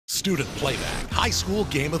Student Playback High School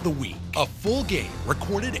Game of the Week. A full game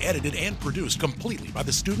recorded, edited, and produced completely by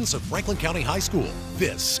the students of Franklin County High School.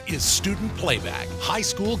 This is Student Playback High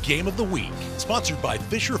School Game of the Week, sponsored by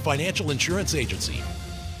Fisher Financial Insurance Agency.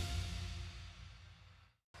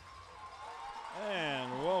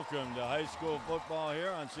 And welcome to high school football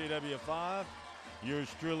here on CW5. Yours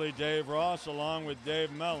truly, Dave Ross, along with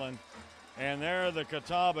Dave Mellon. And they're the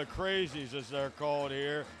Catawba Crazies, as they're called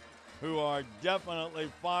here, who are definitely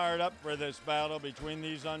fired up for this battle between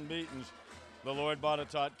these unbeatens, the Lord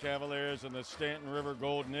Botetourt Cavaliers and the Staunton River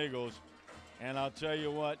Golden Eagles. And I'll tell you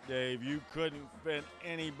what, Dave, you couldn't fit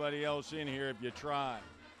anybody else in here if you tried.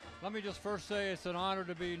 Let me just first say it's an honor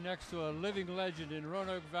to be next to a living legend in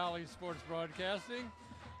Roanoke Valley sports broadcasting.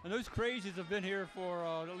 And those Crazies have been here for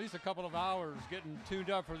at least a couple of hours getting tuned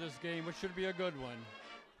up for this game, which should be a good one.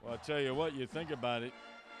 Well, I'll tell you what, you think about it.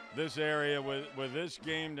 This area with this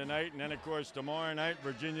game tonight, and then, of course, tomorrow night,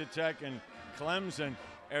 Virginia Tech and Clemson.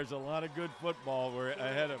 There's a lot of good football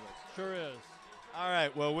ahead of us. Sure is. All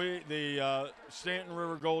right, well, the Staunton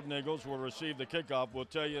River Golden Eagles will receive the kickoff. We'll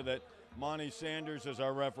tell you that Monty Sanders is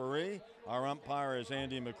our referee. Our umpire is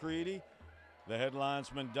Andy McCready. The head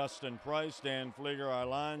linesman, Dustin Price. Dan Flieger, our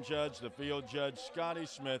line judge. The field judge, Scotty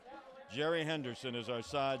Smith. Jerry Henderson is our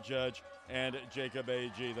side judge. And Jacob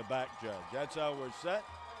A.G., the back judge. That's how we're set.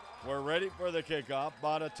 We're ready for the kickoff.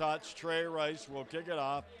 Botetourt's Trey Rice will kick it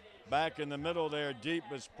off. Back in the middle there, deep,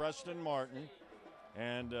 is Preston Martin.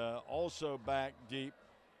 And also back deep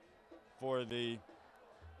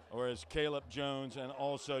is Caleb Jones and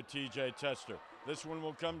also T.J. Tester. This one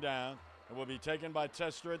will come down. It will be taken by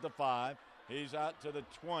Tester at the 5. He's out to the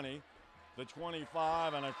 20, the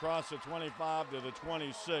 25, and across the 25 to the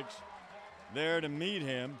 26. There to meet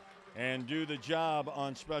him and do the job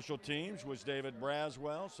on special teams was David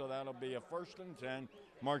Braswell, so that'll be a 1st and 10,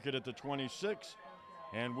 mark it at the 26,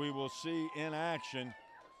 and we will see in action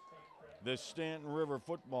this Staunton River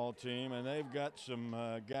football team, and they've got some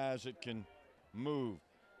guys that can move.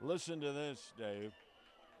 Listen to this, Dave.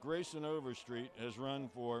 Grayson Overstreet has run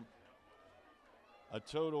for a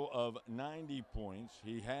total of 90 points.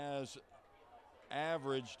 He has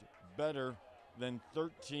averaged better than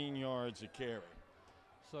 13 yards a carry.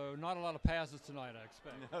 So not a lot of passes tonight, I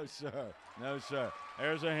expect. No, sir. No, sir.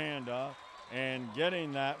 There's a handoff. And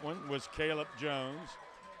getting that one was Caleb Jones.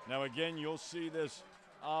 Now, again, you'll see this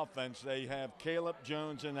offense. They have Caleb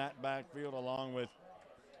Jones in that backfield along with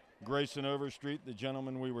Grayson Overstreet, the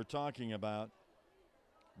gentleman we were talking about.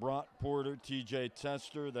 Brock Porter, T.J.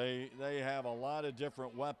 Tester. They have a lot of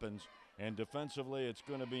different weapons. And defensively, it's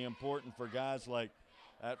going to be important for guys like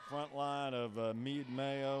that front line of Meade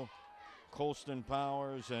Mayo, Colston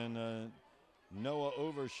Powers, and Noah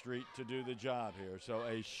Overstreet to do the job here. So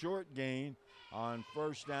a short gain on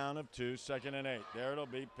 1st down of 2, 2nd and 8. There it'll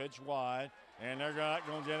be, pitch wide, and they're not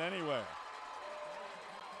going to get anywhere.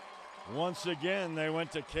 Once again, they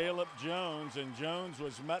went to Caleb Jones, and Jones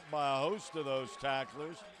was met by a host of those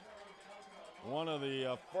tacklers. One of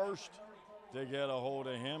the first to get a hold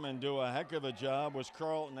of him and do a heck of a job was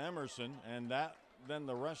Carlton Emerson, and then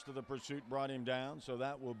the rest of the pursuit brought him down, so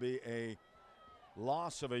that will be a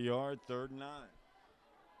loss of a yard, 3rd and 9.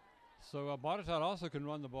 So Botetourt also can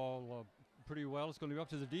run the ball pretty well. It's going to be up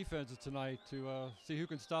to the defenses tonight to see who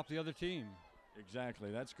can stop the other team.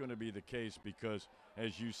 Exactly. That's going to be the case because,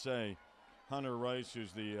 as you say, Hunter Rice,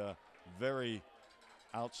 who's the very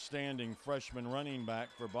outstanding freshman running back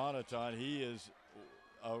for Botetourt, he is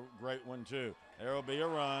a great one too. There will be a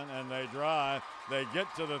run, and they drive. They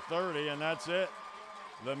get to the 30, and that's it.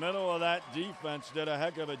 The middle of that defense did a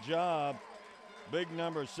heck of a job. Big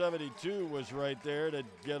number 72 was right there to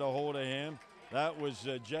get a hold of him. That was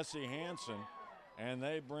Jesse Hansen, and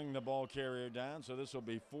they bring the ball carrier down, so this will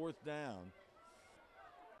be 4th down.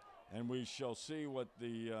 And we shall see what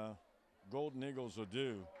the Golden Eagles will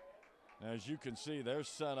do. Now, as you can see, they're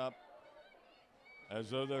set up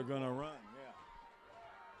as though they're going to run.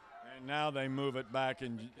 Yeah. And now they move it back,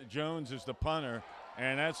 and Jones is the punter,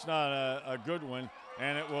 and that's not a good one.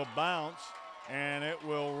 And it will bounce, and it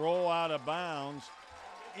will roll out of bounds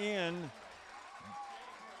in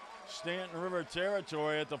Staunton River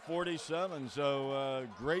territory at the 47. So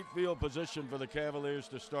great field position for the Cavaliers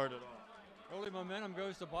to start it off. Early momentum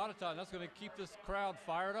goes to Botetourt, and that's going to keep this crowd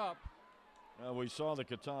fired up. We saw the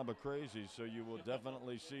Catawba Crazies, so you will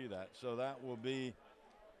definitely see that. So that will be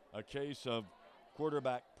a case of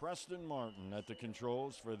quarterback Preston Martin at the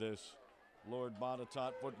controls for this Lord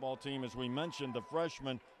Botetourt football team. As we mentioned, the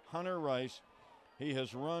freshman Hunter Rice, he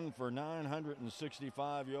has run for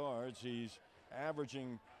 965 yards. He's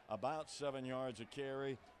averaging about 7 yards a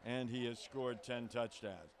carry, and he has scored 10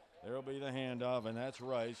 touchdowns. There'll be the handoff, and that's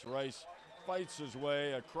Rice. Rice fights his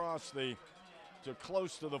way across to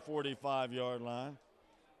close to the 45-yard line.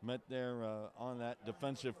 Met there on that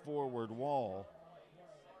defensive forward wall.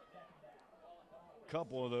 A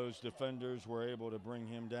couple of those defenders were able to bring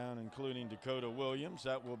him down, including Dakota Williams.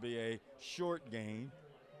 That will be a short gain.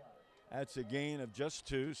 That's a gain of just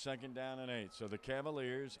 2, 2nd down and 8. So the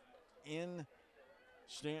Cavaliers in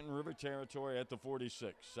Staunton River territory at the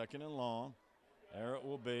 46. 2nd and long. There it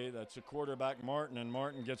will be. That's the quarterback, Martin, and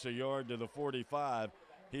Martin gets a yard to the 45.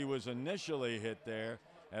 He was initially hit there,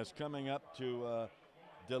 as coming up to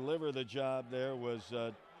deliver the job there was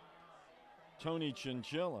Tony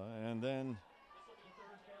Chinchilla, and then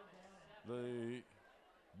the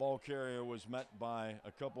ball carrier was met by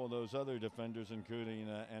a couple of those other defenders, including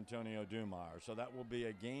Antonio Dumar. So that will be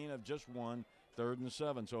a gain of just 1, 3rd and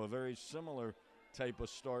 7. So a very similar type of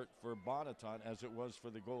start for Botetourt as it was for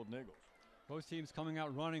the Golden Eagles. Both teams coming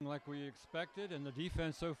out running like we expected, and the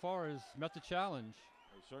defense so far has met the challenge.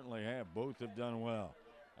 They certainly have. Both have done well.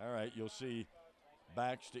 All right, you'll see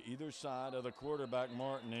backs to either side of the quarterback,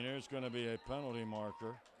 Martin, and there's going to be a penalty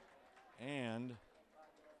marker. And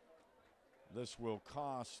this will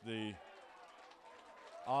cost the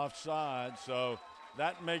offside, so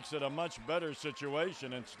that makes it a much better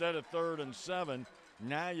situation. Instead of 3rd and 7,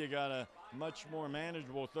 now you got a much more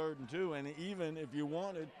manageable 3rd and 2, and even if you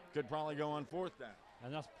wanted, could probably go on 4th down.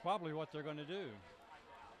 And that's probably what they're going to do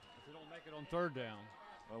if they don't make it on 3rd down.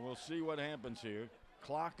 Well, we'll see what happens here.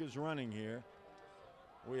 Clock is running here.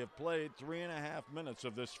 We have played 3.5 minutes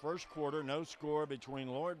of this first quarter. No score between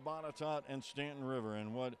Lord Botetourt and Staunton River,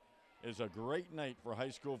 and what is a great night for high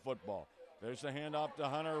school football. There's the handoff to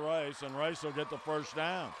Hunter Rice, and Rice will get the 1st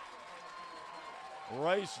down.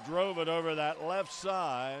 Rice drove it over that left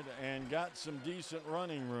side and got some decent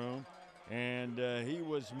running room, and he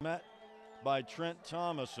was met by Trent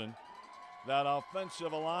Thomason. That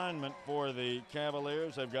offensive alignment for the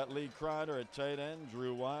Cavaliers, they've got Lee Kreider at tight end,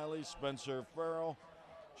 Drew Wiley, Spencer Farrell,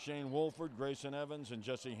 Shane Wolford, Grayson Evans, and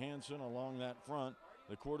Jesse Hansen along that front.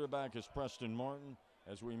 The quarterback is Preston Martin.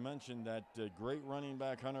 As we mentioned, that great running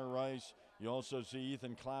back, Hunter Rice. You also see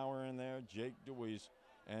Ethan Clower in there, Jake DeWeese,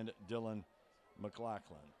 and Dylan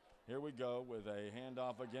McLaughlin. Here we go with a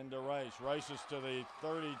handoff again to Rice. Rice is to the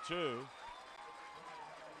 32.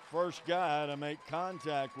 First guy to make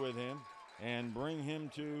contact with him and bring him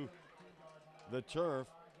to the turf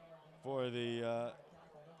for the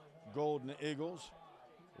Golden Eagles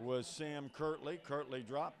was Sam Kirtley. Kirtley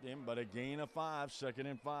dropped him, but a gain of 5, 2nd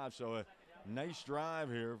and 5. So a nice drive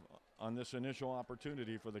here on this initial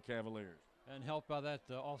opportunity for the Cavaliers. And helped by that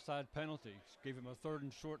offside penalty. Gave him a 3rd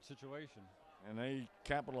and short situation. And they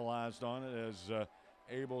capitalized on it as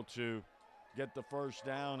able to get the 1st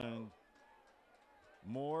down, and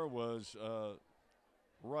more was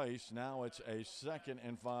Rice. Now it's a 2nd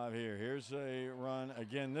and 5 here. Here's a run.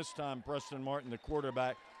 Again, this time Preston Martin, the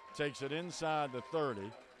quarterback, takes it inside the 30,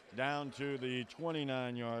 down to the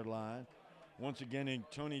 29-yard line. Once again,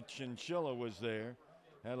 Tony Chinchilla was there.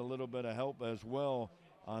 Had a little bit of help as well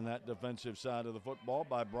on that defensive side of the football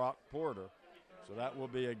by Brock Porter. So that will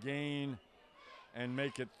be a gain and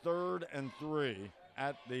make it 3rd and 3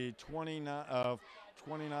 at the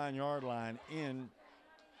 29-yard line in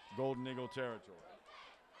Golden Eagle territory.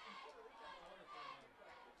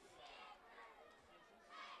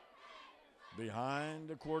 Behind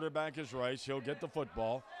the quarterback is Rice. He'll get the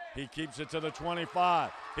football. He keeps it to the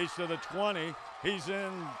 25. He's to the 20. He's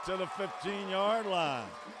in to the 15-yard line.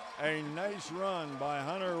 A nice run by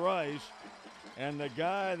Hunter Rice. And the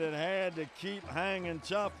guy that had to keep hanging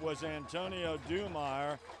tough was Antonio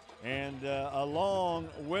Dumar. And along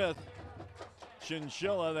with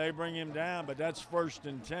Chinchilla, they bring him down, but that's 1st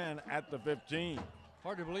and 10 at the 15.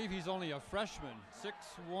 Hard to believe he's only a freshman.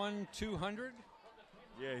 6'1", 200.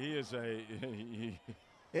 Yeah, he is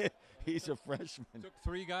he's a freshman. Took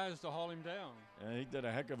 3 guys to haul him down. And he did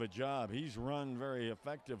a heck of a job. He's run very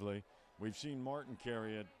effectively. We've seen Martin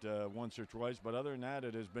carry it once or twice, but other than that,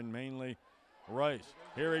 it has been mainly Rice.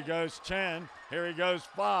 Here he goes 10. Here he goes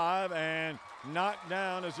 5, and knocked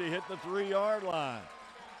down as he hit the 3-yard line.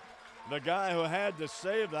 The guy who had to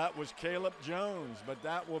save that was Caleb Jones, but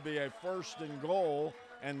that will be a 1st and goal,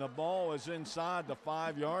 and the ball is inside the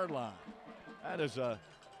 5-yard line. That is a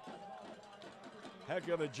heck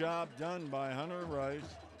of a job done by Hunter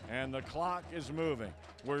Rice, and the clock is moving.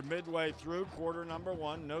 We're midway through quarter number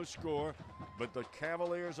 1, no score, but the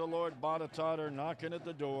Cavaliers of Lord Botetourt are knocking at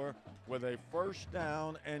the door with a 1st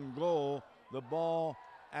down and goal, the ball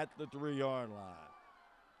at the 3-yard line.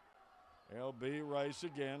 It'll be Rice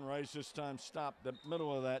again. Rice this time stopped the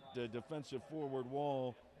middle of that defensive forward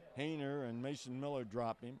wall. Hayner and Mason Miller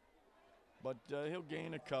dropped him. but he'll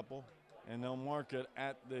gain a couple, and they'll mark it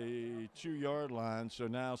at the 2-yard line. So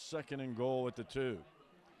now 2nd and goal at the 2.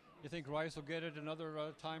 You think Rice will get it another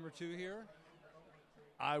time or two here?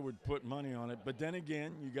 I would put money on it. But then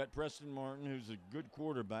again, you got Preston Martin, who's a good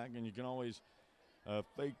quarterback, and you can always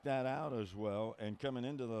fake that out as well. And coming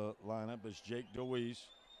into the lineup is Jake DeWeese.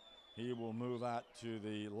 He will move out to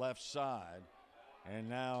the left side. And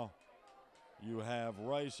now you have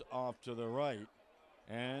Rice off to the right.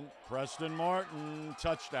 And Preston Martin,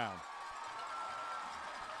 touchdown.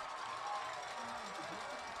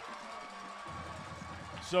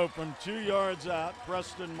 So from 2 yards out,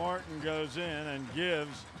 Preston Martin goes in and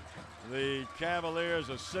gives the Cavaliers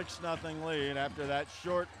a 6-0 lead. After that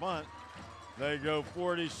short punt, they go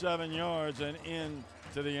 47 yards and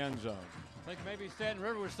into the end zone. I think maybe Staunton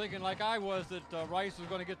River was thinking like I was that Rice was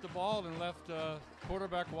going to get the ball and left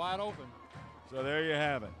quarterback wide open. So there you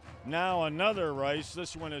have it. Now another Rice.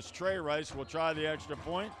 This one is Trey Rice. Will try the extra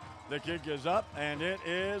point. The kick is up, and it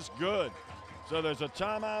is good. So there's a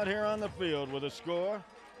timeout here on the field with a score.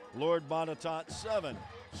 Lord Botetourt 7,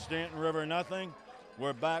 Staunton River nothing.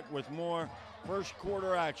 We're back with more first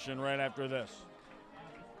quarter action right after this.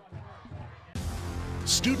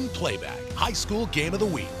 Student Playback, High School Game of the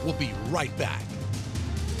Week. We'll be right back.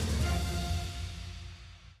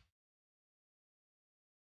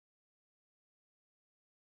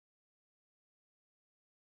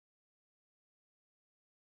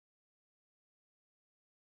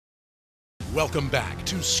 Welcome back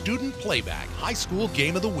to Student Playback, High School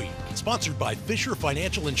Game of the Week, sponsored by Fisher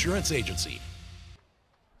Financial Insurance Agency.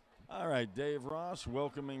 All right, Dave Ross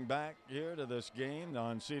welcoming back here to this game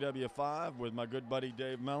on CW5 with my good buddy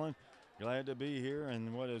Dave Mellon. Glad to be here,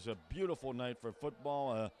 and what is a beautiful night for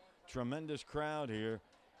football, a tremendous crowd here.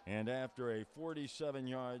 And after a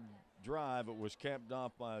 47-yard drive, it was capped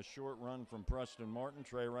off by a short run from Preston Martin.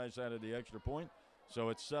 Trey Rice added the extra point, so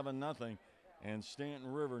it's 7-0. And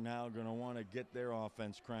Staunton River now going to want to get their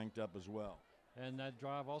offense cranked up as well. And that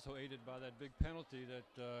drive also aided by that big penalty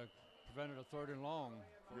that prevented a 3rd and long.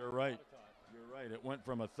 You're right. You're right. It went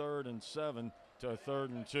from a 3rd and 7 to a 3rd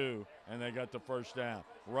and 2, and they got the first down.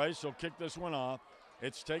 Rice will kick this one off.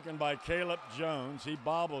 It's taken by Caleb Jones. He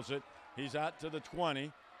bobbles it. He's out to the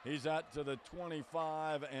 20. He's out to the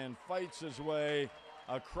 25 and fights his way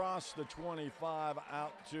across the 25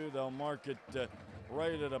 out to, they'll mark it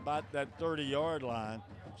right at about that 30-yard line.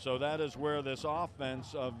 So that is where this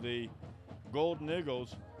offense of the Golden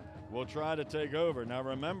Eagles will try to take over. Now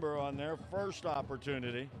remember, on their first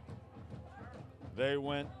opportunity, they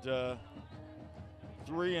went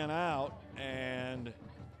 3 and out, and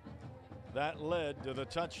that led to the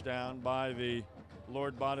touchdown by the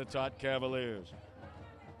Lord Botetourt Cavaliers.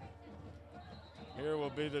 Here will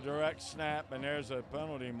be the direct snap, and there's a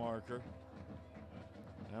penalty marker.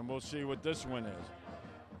 And we'll see what this one is.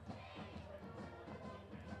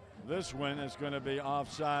 This one is going to be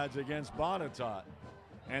offsides against Botetourt.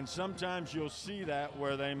 And sometimes you'll see that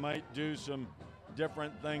where they might do some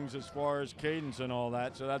different things as far as cadence and all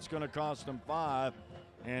that. So that's going to cost them 5,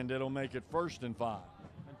 and it'll make it 1st and 5.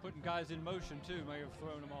 And putting guys in motion, too, may have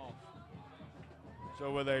thrown them off.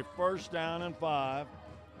 So with a 1st down and 5,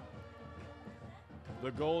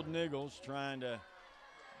 the Golden Eagles trying to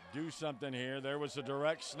do something here. There was a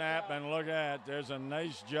direct snap, and look at, there's a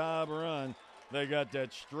nice job run. They got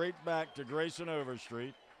that straight back to Grayson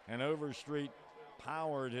Overstreet, and Overstreet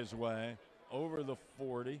powered his way over the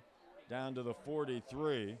 40 down to the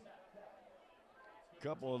 43. A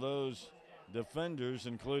couple of those defenders,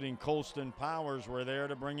 including Colston Powers, were there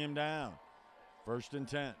to bring him down. 1st and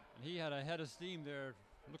 10. And he had a head of steam there.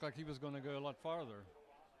 Looked like he was going to go a lot farther.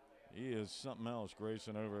 He is something else,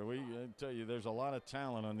 Grayson Over. I tell you, there's a lot of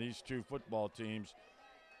talent on these two football teams,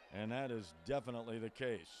 and that is definitely the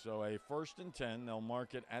case. So a 1st and 10, they'll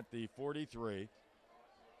mark it at the 43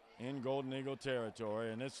 in Golden Eagle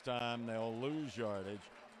territory, and this time they'll lose yardage.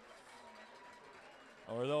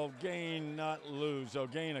 Or they'll gain, not lose, they'll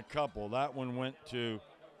gain a couple. That one went to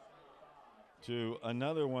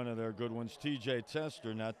another one of their good ones, TJ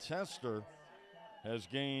Tester. Now Tester has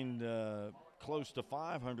gained close to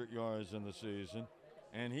 500 yards in the season,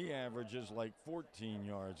 and he averages like 14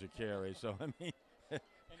 yards a carry. So, I mean,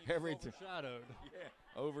 every time. Overshadowed.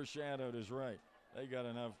 Yeah, overshadowed is right. They got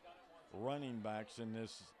enough running backs in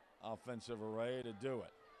this offensive array to do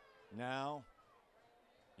it. Now,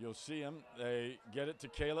 you'll see them. They get it to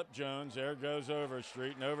Caleb Jones. There goes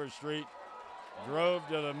Overstreet, and Overstreet drove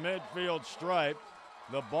to the midfield stripe.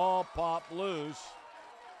 The ball popped loose,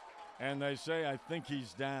 and they say, I think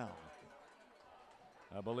he's down.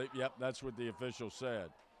 I believe, yep, that's what the official said.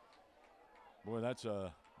 Boy, that's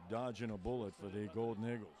a dodging a bullet for the Golden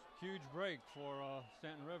Eagles. Huge break for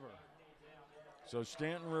Staunton River. So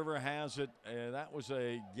Staunton River has it. That was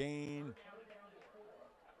a gain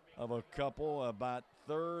of a couple, about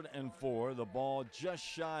 3rd and 4. The ball just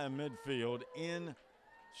shy of midfield in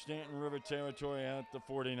Staunton River territory at the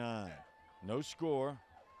 49. No score,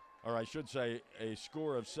 or I should say a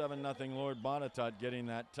score of 7-0 Lord Botetourt getting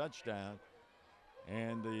that touchdown.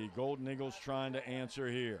 And the Golden Eagles trying to answer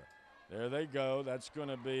here. There they go. That's going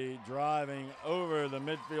to be driving over the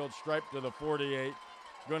midfield stripe to the 48.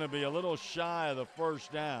 Going to be a little shy of the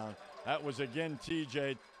first down. That was again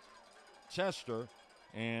TJ Tester,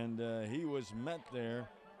 and he was met there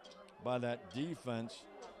by that defense.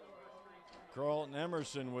 Carlton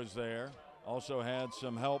Emerson was there. Also had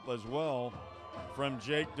some help as well from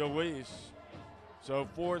Jake DeWeese. So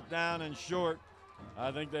 4th down and short.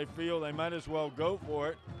 I think they feel they might as well go for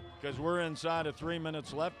it because we're inside of 3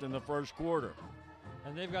 minutes left in the first quarter.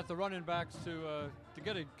 And they've got the running backs to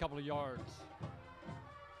get a couple of yards.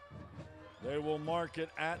 They will mark it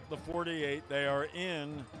at the 48. They are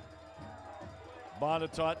in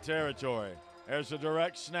Botetourt territory. There's a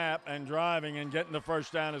direct snap, and driving and getting the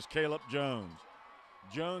first down is Caleb Jones.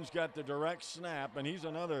 Jones got the direct snap, and he's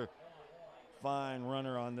another fine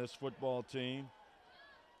runner on this football team.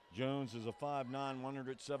 Jones is a 5'9",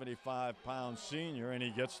 175-pound senior, and he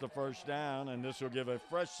gets the first down, and this will give a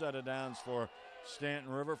fresh set of downs for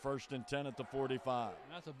Staunton River, 1st and 10 at the 45.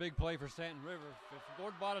 And that's a big play for Staunton River. If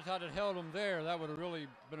Lord Botetourt had held them there, that would have really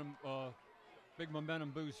been a big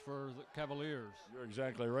momentum boost for the Cavaliers. You're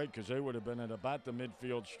exactly right, because they would have been at about the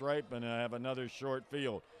midfield stripe and have another short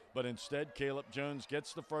field. But instead, Caleb Jones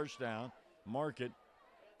gets the first down, mark it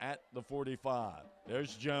at the 45.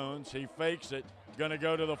 There's Jones. He fakes it. Going to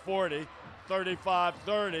go to the 40,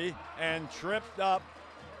 35-30, and tripped up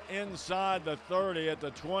inside the 30 at the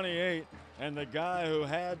 28. And the guy who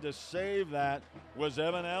had to save that was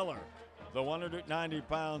Evan Eller, the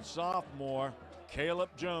 190-pound sophomore. Caleb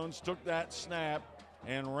Jones took that snap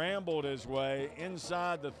and rambled his way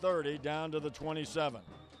inside the 30 down to the 27.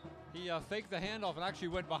 He faked the handoff and actually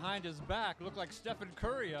went behind his back. Looked like Stephen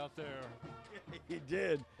Curry out there. He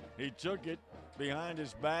did. He took it behind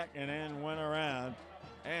his back and then went around.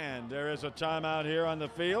 And there is a timeout here on the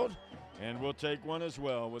field, and we'll take one as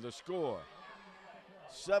well with a score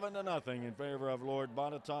 7-0 in favor of Lord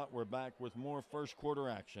Botetourt. We're back with more first quarter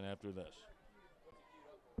action after this.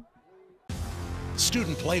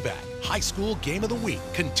 Student Playback High School Game of the Week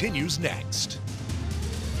continues next.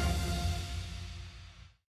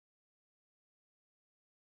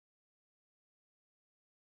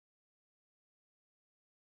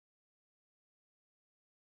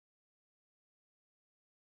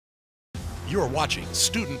 You're watching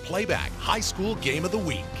Student Playback High School Game of the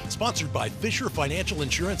Week, sponsored by Fisher Financial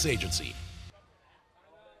Insurance Agency.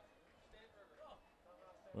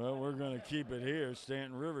 Well, we're going to keep it here.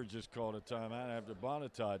 Staunton River just called a timeout after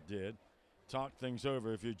Botetourt did. Talk things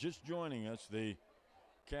over. If you're just joining us, the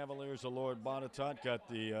Cavaliers of Lord Botetourt got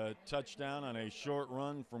the touchdown on a short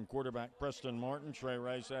run from quarterback Preston Martin. Trey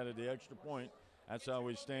Rice added the extra point. That's how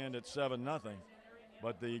we stand at 7-0.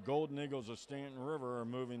 But the Golden Eagles of Staunton River are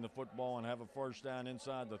moving the football and have a first down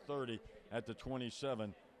inside the 30 at the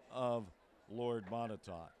 27 of Lord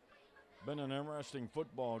Botetourt. Been an interesting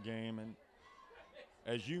football game, and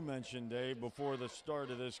as you mentioned, Dave, before the start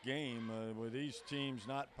of this game, with these teams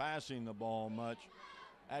not passing the ball much,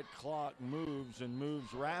 that clock moves and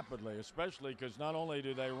moves rapidly, especially because not only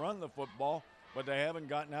do they run the football, but they haven't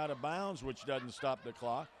gotten out of bounds, which doesn't stop the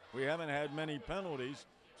clock. We haven't had many penalties,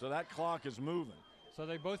 so that clock is moving. So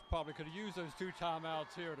they both probably could have used those 2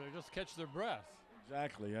 timeouts here to just catch their breath.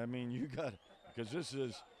 Exactly. I mean, you got, because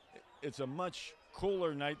it's a much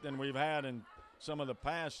cooler night than we've had in some of the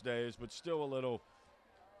past days, but still a little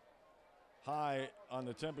high on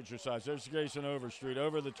the temperature side. There's Jason Overstreet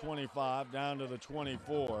over the 25 down to the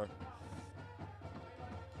 24.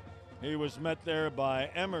 He was met there by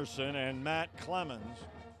Emerson and Matt Clemens,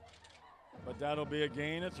 but that'll be a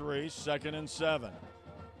gain of 3, 2nd and 7.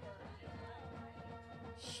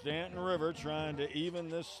 Staunton River trying to even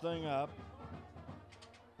this thing up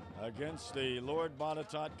against the Lord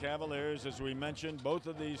Botetourt Cavaliers. As we mentioned, both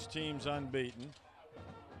of these teams unbeaten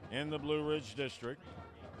in the Blue Ridge District.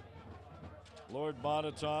 Lord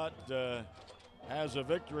Botetourt has a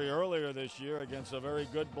victory earlier this year against a very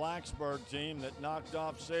good Blacksburg team that knocked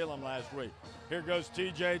off Salem last week. Here goes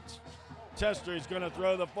TJ Tester. He's going to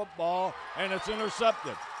throw the football, and it's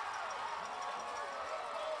intercepted.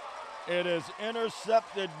 It is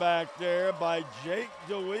intercepted back there by Jake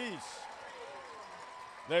DeWeese.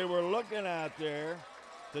 They were looking out there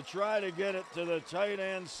to try to get it to the tight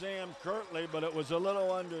end, Sam Kirtley, but it was a little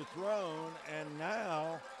underthrown, and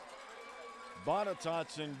now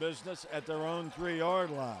Botetourt's in business at their own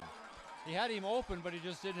 3-yard line. He had him open, but he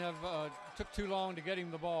just didn't have, took too long to get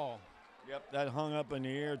him the ball. Yep, that hung up in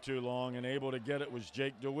the air too long, and able to get it was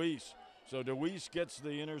Jake DeWeese. So DeWeese gets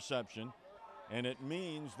the interception, and it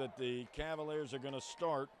means that the Cavaliers are going to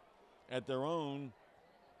start at their own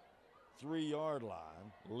 3-yard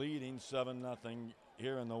line, leading 7-0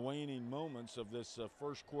 here in the waning moments of this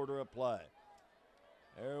first quarter of play.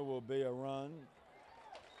 There will be a run.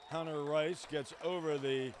 Hunter Rice gets over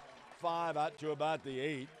the 5 out to about the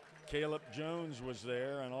 8. Caleb Jones was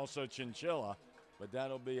there, and also Chinchilla, but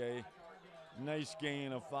that'll be a nice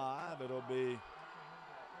gain of 5. It'll be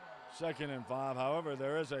 2nd and 5. However,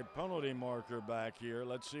 there is a penalty marker back here.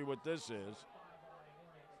 Let's see what this is.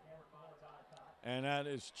 And that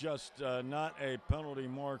is just not a penalty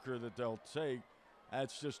marker that they'll take.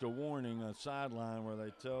 That's just a warning, a sideline where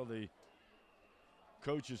they tell the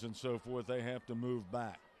coaches and so forth they have to move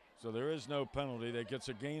back. So there is no penalty. That gets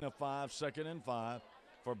a gain of 5, 2nd and 5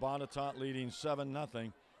 for Botetourt, leading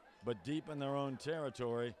 7-0, but deep in their own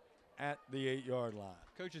territory at the 8-yard line.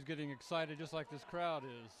 Coach is getting excited just like this crowd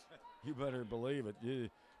is. You better believe it. You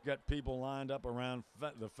got people lined up around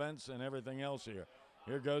the fence and everything else here.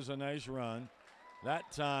 Here goes a nice run.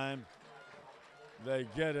 That time they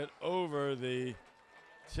get it over the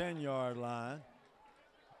 10-yard line.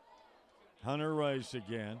 Hunter Rice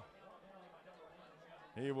again.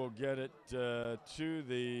 He will get it to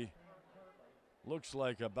the, looks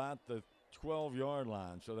like about the 12-yard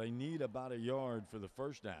line. So they need about a yard for the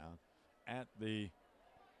first down at the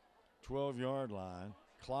 12-yard line.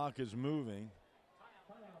 Clock is moving.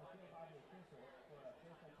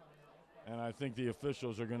 And I think the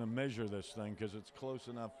officials are going to measure this thing because it's close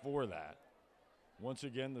enough for that. Once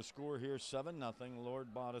again, the score here 7-0. Lord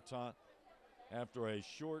Botetourt after a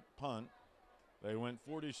short punt. They went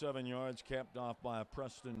 47 yards, capped off by a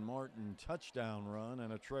Preston Martin touchdown run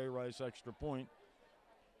and a Trey Rice extra point.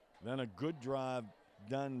 Then a good drive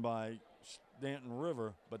done by Staunton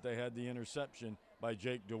River, but they had the interception by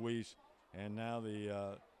Jake DeWeese. And now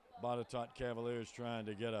the Botetourt Cavaliers trying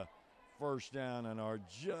to get a first down and are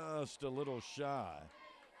just a little shy.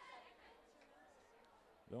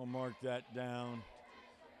 They'll mark that down.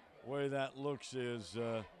 The way that looks is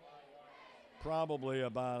probably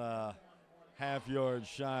about a half-yard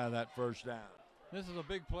shy of that first down. This is a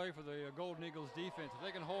big play for the Golden Eagles defense. If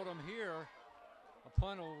they can hold them here, a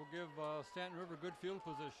punt will give Staunton River good field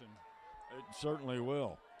position. It certainly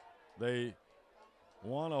will. They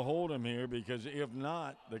want to hold them here because if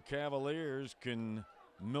not, the Cavaliers can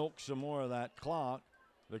milk some more of that clock.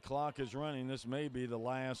 The clock is running. This may be the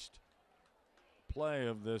last play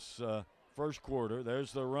of this first quarter.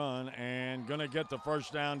 There's the run and going to get the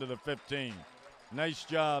first down to the 15. Nice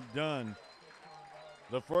job done.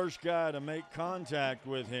 The first guy to make contact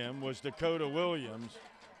with him was Dakota Williams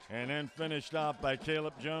and then finished off by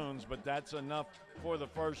Caleb Jones, but that's enough for the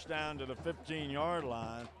first down to the 15-yard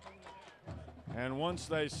line. And once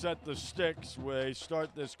they set the sticks, they start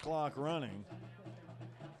this clock running.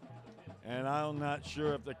 And I'm not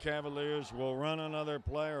sure if the Cavaliers will run another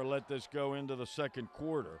play or let this go into the second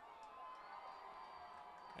quarter.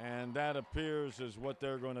 And that appears is what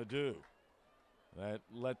they're going to do.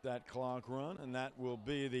 Let that clock run, and that will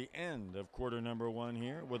be the end of quarter number 1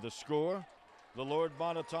 here with the score. The Lord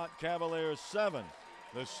Botetourt Cavaliers 7,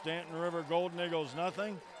 the Staunton River Golden Eagles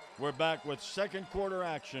nothing. We're back with second quarter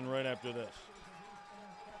action right after this.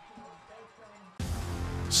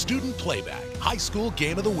 Student Playback, High School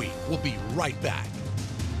Game of the Week. We'll be right back.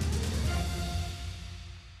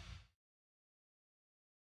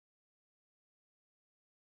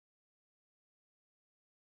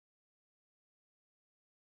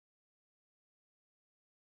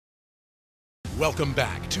 Welcome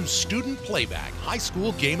back to Student Playback, High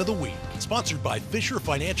School Game of the Week, sponsored by Fisher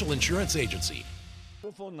Financial Insurance Agency.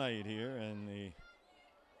 Beautiful night here in the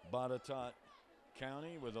Botetourt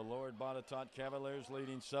County with the Lord Botetourt Cavaliers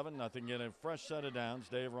leading 7-0. Getting a fresh set of downs.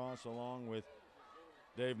 Dave Ross along with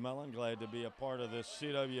Dave Mellon, glad to be a part of this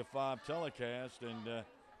CW5 telecast. And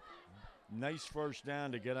nice first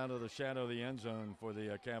down to get out of the shadow of the end zone for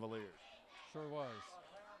the Cavaliers. Sure was.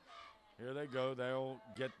 Here they go. They'll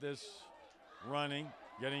get this running,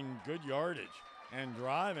 getting good yardage, and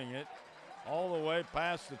driving it all the way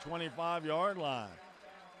past the 25-yard line.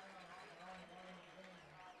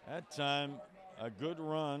 That time, a good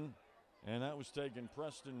run, and that was taken.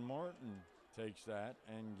 Preston Martin takes that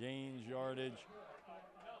and gains yardage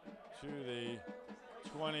to the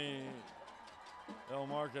 20. They'll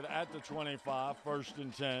mark it at the 25, 1st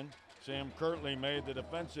and 10. Sam Kirtley made the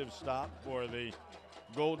defensive stop for the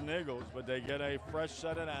Golden Eagles, but they get a fresh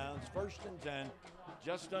set of downs, 1st and 10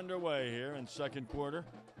 just underway here in second quarter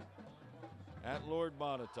at Lord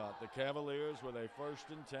Botetourt. The Cavaliers with a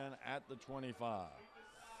 1st and 10 at the 25.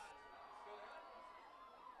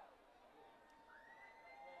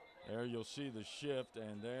 There you'll see the shift,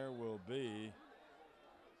 and there will be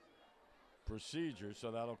procedure,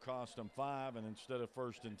 so that'll cost them 5, and instead of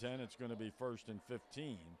 1st and 10, it's going to be 1st and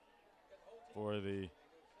 15 for the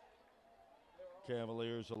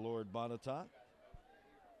Cavaliers of Lord Botetourt.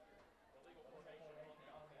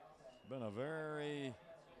 Been a very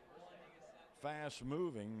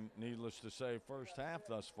fast-moving, needless to say, first half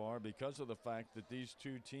thus far because of the fact that these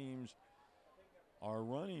two teams are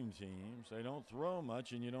running teams. They don't throw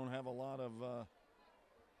much, and you don't have a lot of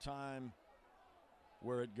time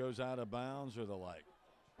where it goes out of bounds or the like.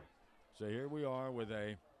 So here we are with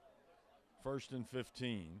a 1st and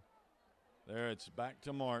 15. There it's back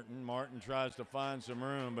to Martin. Martin tries to find some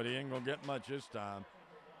room, but he ain't going to get much this time.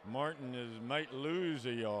 Martin might lose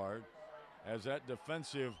a yard as that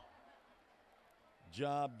defensive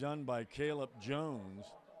job done by Caleb Jones.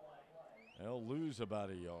 They'll lose about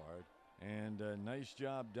a yard, and a nice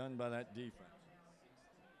job done by that defense.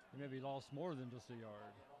 He maybe lost more than just a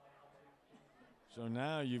yard. So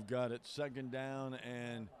now you've got it 2nd down,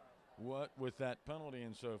 and what with that penalty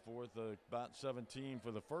and so forth, about 17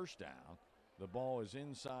 for the 1st down. The ball is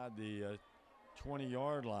inside the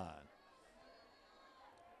 20-yard line.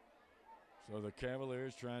 So the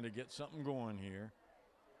Cavaliers trying to get something going here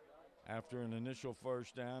after an initial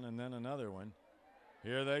 1st down and then another one.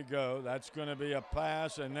 Here they go. That's going to be a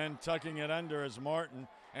pass, and then tucking it under is Martin,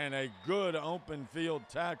 and a good open field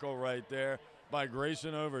tackle right there by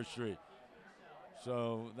Grayson Overstreet.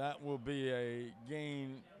 So that will be a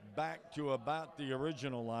gain back to about the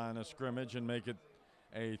original line of scrimmage and make it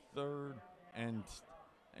a 3rd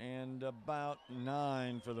and about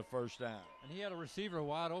 9 for the 1st down. And he had a receiver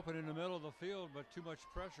wide open in the middle of the field, but too much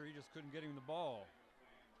pressure. He just couldn't get him the ball.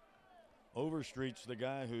 Overstreet's the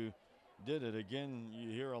guy who did it. Again,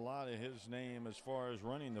 you hear a lot of his name as far as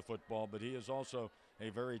running the football, but he is also a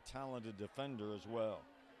very talented defender as well.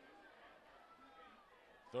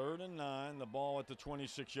 3rd and 9, the ball at the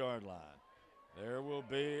 26-yard line. There will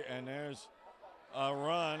be, and there's a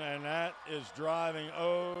run, and that is driving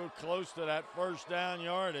close to that 1st down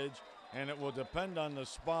yardage, and it will depend on the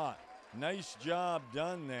spot. Nice job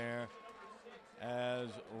done there as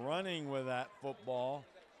running with that football,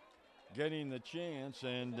 getting the chance,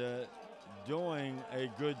 and doing a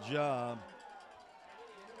good job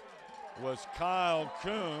was Kyle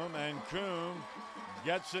Coombe, and Coombe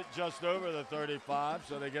gets it just over the 35,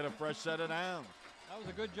 so they get a fresh set of downs. That was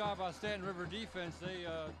a good job by Staunton River defense. They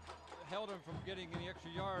held him from getting any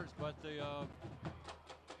extra yards, but the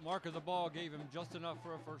mark of the ball gave him just enough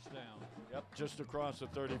for a 1st down. Yep, just across the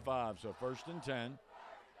 35, so 1st and 10.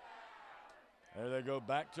 There they go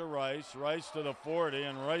back to Rice. Rice to the 40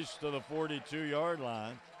 and Rice to the 42-yard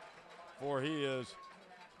line, for he is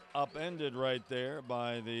upended right there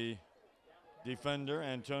by the defender,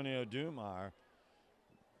 Antonio Dumar.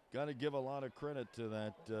 Got to give a lot of credit to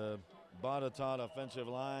that Botetourt offensive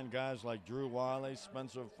line. Guys like Drew Wiley,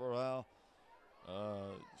 Spencer Farrell,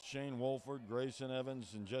 Shane Wolford, Grayson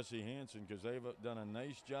Evans, and Jesse Hansen, because they've done a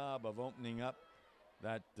nice job of opening up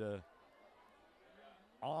that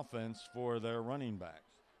offense for their running backs.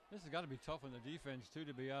 This has got to be tough on the defense, too,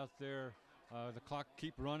 to be out there. The clock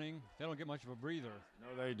keep running. They don't get much of a breather.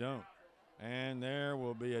 No, they don't. And there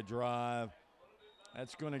will be a drive.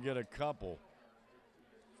 That's going to get a couple.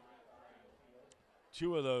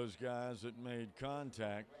 2 of those guys that made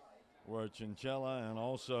contact were Chinchilla and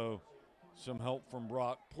also some help from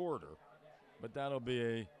Brock Porter. But that'll be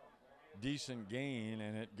a decent gain,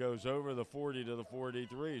 and it goes over the 40 to the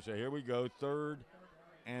 43. So here we go, 3rd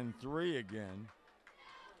and 3 again.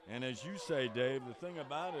 And as you say, Dave, the thing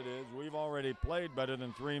about it is we've already played better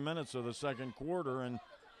than 3 minutes of the second quarter, and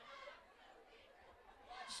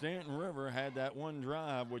Staunton River had that one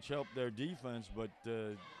drive which helped their defense, but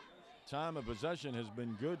time of possession has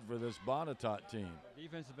been good for this Botetourt team.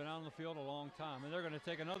 Defense has been on the field a long time, and they're going to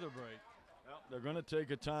take another break. Well, they're going to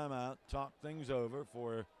take a timeout, talk things over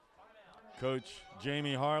for Coach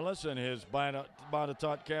Jamie Harless and his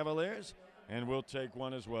Botetourt Cavaliers, and we'll take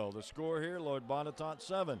one as well. The score here, Lord Botetourt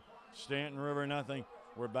 7, Staunton River nothing.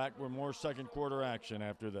 We're back with more second quarter action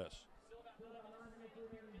after this.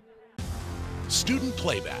 Student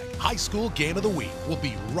Playback, High School Game of the Week. We'll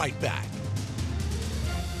be right back.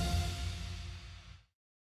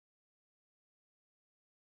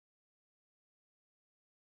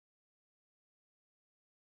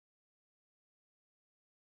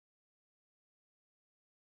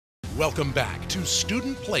 Welcome back to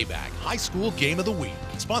Student Playback High School Game of the Week,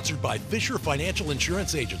 sponsored by Fisher Financial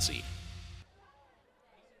Insurance Agency.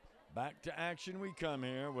 Back to action we come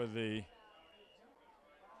here with the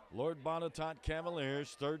Lord Botetourt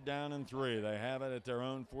Cavaliers, 3rd down and 3. They have it at their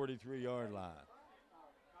own 43-yard line.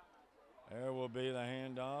 There will be the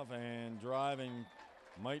handoff, and driving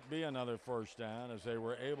might be another first down as they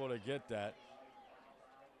were able to get that.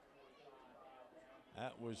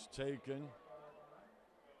 That was taken,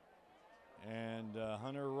 and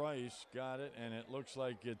Hunter Rice got it, and it looks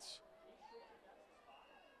like it's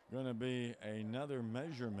going to be another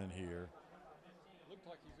measurement here. Looked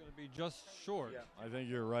like he's going to be just short. I think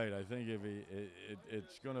you're right. I think if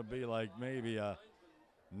it's going to be like maybe a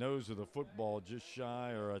nose of the football just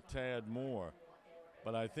shy or a tad more.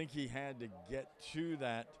 But I think he had to get to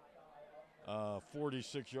that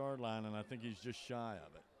 46-yard line, and I think he's just shy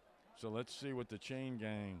of it. So let's see what the chain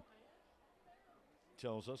gang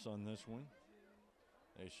tells us on this one.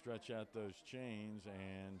 They stretch out those chains,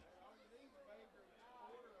 and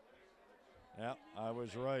yeah, I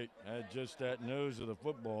was right. At just that nose of the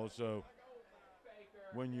football. So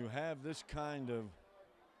when you have this kind of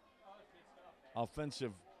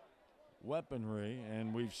offensive weaponry,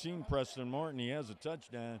 and we've seen Preston Martin, he has a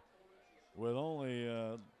touchdown with only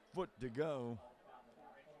a foot to go.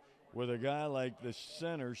 With a guy like the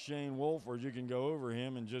center, Shane Wolford, you can go over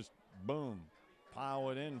him and just, boom,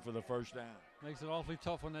 pile it in for the first down. Makes it awfully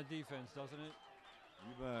tough on that defense, doesn't it?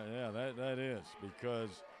 You bet. Yeah, that is, because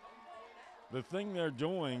the thing they're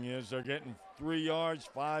doing is they're getting 3 yards,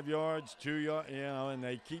 5 yards, 2 yards, and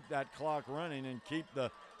they keep that clock running and keep the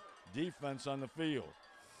defense on the field.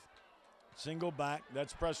 Single back,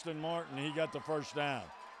 that's Preston Martin. He got the first down.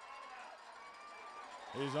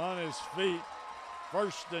 He's on his feet.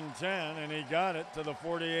 1st and 10, and he got it to the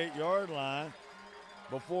 48-yard line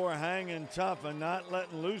before hanging tough and not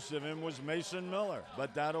letting loose of him was Mason Miller.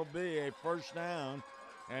 But that'll be a first down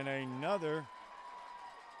and another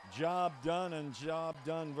job done, and job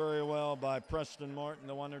done very well by Preston Martin,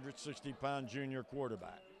 the 160-pound junior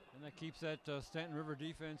quarterback. And that keeps that Staunton River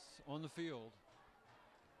defense on the field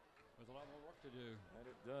with a lot more work to do. And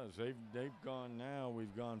it does. They've gone now,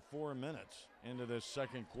 we've gone 4 minutes into this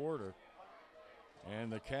second quarter.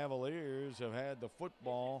 And the Cavaliers have had the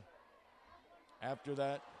football after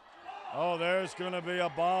that. Oh, there's going to be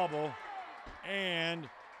a bobble. And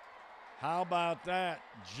how about that?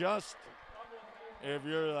 Just if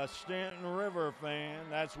you're a Staunton River fan,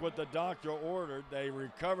 that's what the doctor ordered. They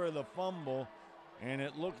recover the fumble, and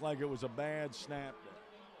it looked like it was a bad snap.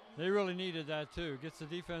 They really needed that, too. Gets the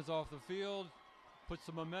defense off the field, puts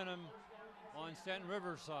the momentum on Staunton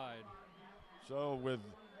River's side. So with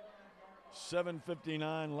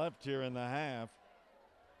 7:59 left here in the half,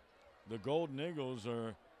 the Golden Eagles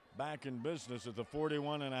are back in business at the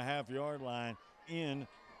 41.5-yard line in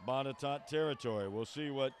Botetourt territory. We'll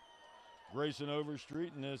see what Grayson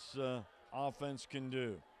Overstreet and this offense can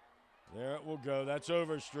do. There it will go. That's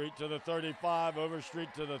Overstreet to the 35,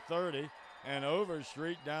 Overstreet to the 30, and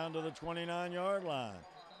Overstreet down to the 29-yard line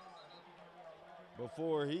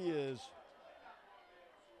before he is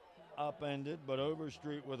upended. But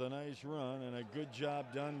Overstreet with a nice run and a good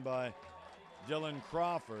job done by Dylan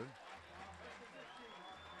Crawford.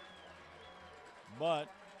 But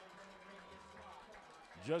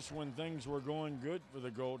just when things were going good for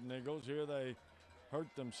the Golden Eagles, here they hurt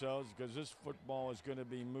themselves because this football is going to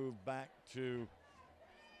be moved back to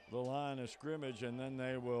the line of scrimmage, and then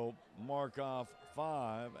they will mark off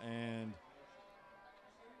 5, and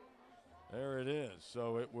there it is.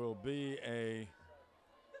 So it will be a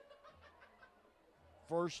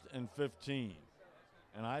 1st and 15.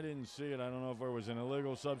 And I didn't see it. I don't know if there was an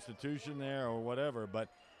illegal substitution there or whatever, but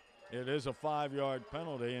it is a 5-yard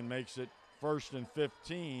penalty and makes it 1st and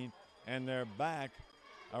 15, and they're back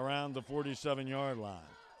around the 47-yard line.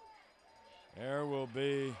 There will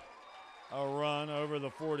be a run over the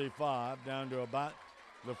 45 down to about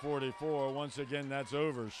the 44. Once again, that's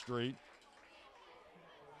Overstreet.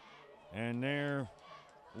 And there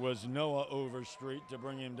was Noah Overstreet to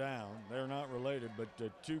bring him down. They're not related, but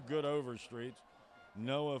two good Overstreets.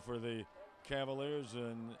 Noah for the Cavaliers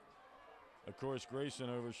and, of course, Grayson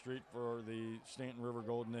Overstreet for the Staunton River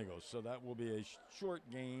Golden Eagles. So that will be a short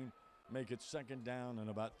game, make it 2nd down and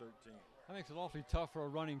about 13. That makes it awfully tough for a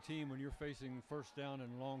running team when you're facing 1st down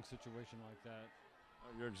and long situation like that.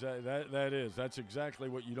 You're that's exactly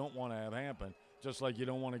what you don't want to have happen, just like you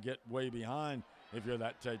don't want to get way behind if you're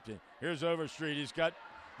that type team. Here's Overstreet. He's got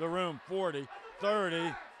the room, 40,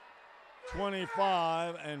 30,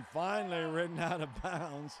 25, and finally ridden out of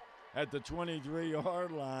bounds at the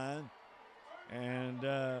 23-yard line. And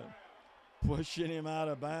pushing him out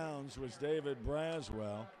of bounds was David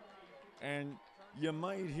Braswell. And you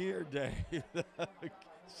might hear, Dave, the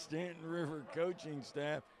Staunton River coaching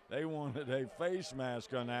staff, they wanted a face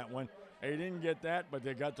mask on that one. They didn't get that, but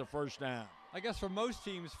they got the first down. I guess for most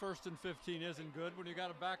teams, 1st and 15 isn't good. When you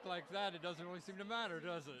got a back like that, it doesn't really seem to matter,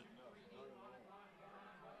 does it?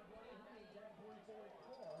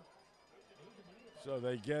 So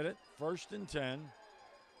they get it, 1st and 10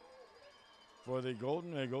 for the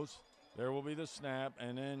Golden Eagles. There will be the snap,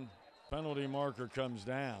 and then penalty marker comes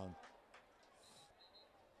down.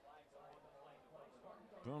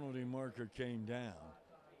 Penalty marker came down.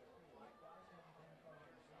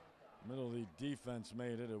 Middle of the defense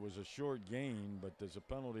made it. It was a short gain, but there's a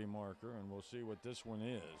penalty marker, and we'll see what this one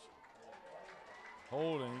is.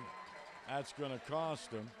 Holding, that's going to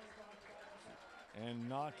cost them, and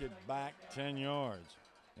knock it back 10 yards.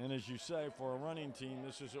 And as you say, for a running team,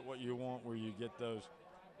 this isn't what you want, where you get those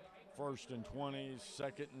 1st and 20s,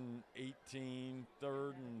 2nd and 18,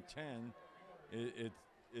 3rd and 10.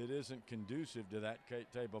 It isn't conducive to that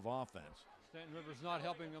type of offense. Staunton River's not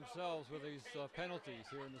helping themselves with these penalties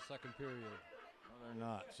here in the second period. No, they're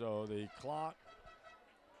not. So the clock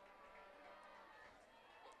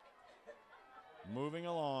moving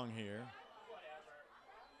along here.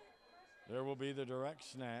 There will be the direct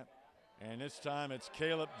snap. And this time it's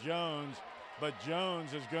Caleb Jones, but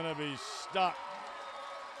Jones is going to be stuck.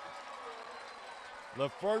 The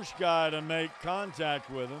first guy to make contact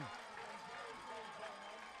with him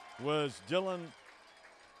was Dylan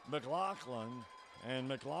McLaughlin, and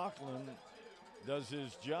McLaughlin does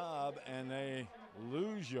his job, and they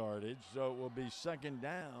lose yardage, so it will be 2nd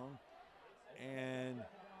down and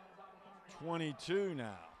 22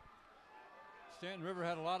 now. Staunton River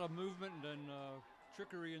had a lot of movement and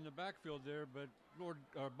trickery in the backfield there, but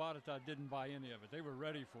Botetourt didn't buy any of it. They were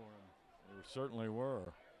ready for him. They certainly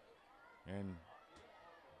were. And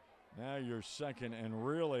now you're 2nd and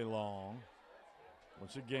really long.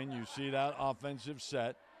 Once again, you see that offensive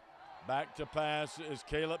set. Back to pass is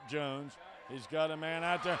Caleb Jones. He's got a man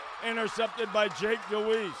out there. Intercepted by Jake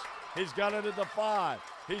DeWeese. He's got it at the 5.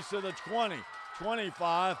 He's to the 20,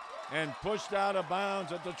 25, and pushed out of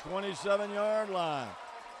bounds at the 27-yard line.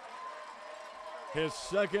 His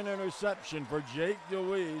 2nd interception for Jake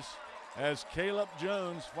DeWeese as Caleb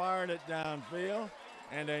Jones fired it downfield,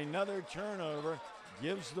 and another turnover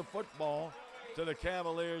gives the football to the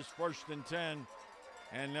Cavaliers, 1st and 10,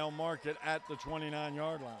 and they'll mark it at the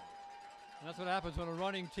 29-yard line. And that's what happens when a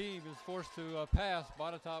running team is forced to pass.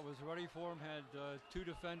 Botetourt was ready for him, had 2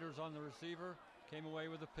 defenders on the receiver, came away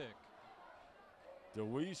with a pick.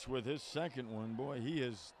 DeWeese with his 2nd one. Boy, he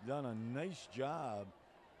has done a nice job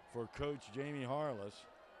for Coach Jamie Harless.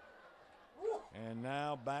 And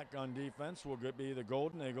now back on defense will be the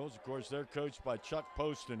Golden Eagles. Of course, they're coached by Chuck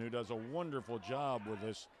Poston, who does a wonderful job with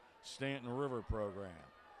this Staunton River program.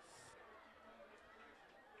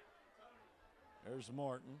 There's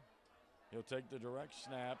Martin. He'll take the direct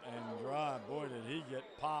snap and drive. Boy, did he get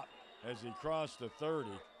popped as he crossed the 30.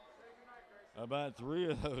 About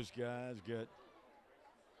 3 of those guys get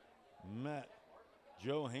met.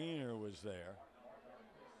 Joe Hayner was there.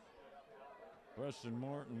 Preston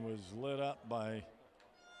Martin was lit up by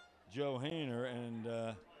Joe Hayner,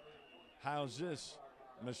 and how's this,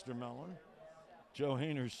 Mr. Mellon? Joe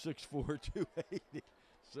Hayner's 6'4", 280.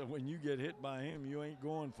 So when you get hit by him, you ain't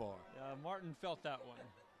going far. Yeah, Martin felt that one.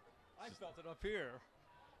 I felt it up here.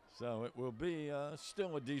 So it will be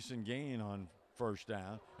still a decent gain on 1st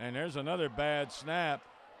down. And there's another bad snap.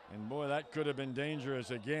 And, boy, that could have been dangerous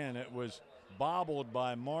again. It was bobbled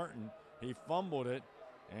by Martin. He fumbled it,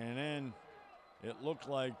 and then it looked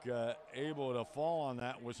like able to fall on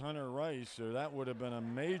that was Hunter Rice, so that would have been a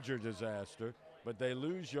major disaster. But they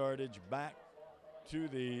lose yardage back to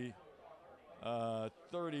the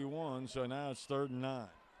 31, so now it's 3rd and 9.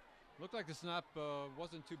 Looked like the snap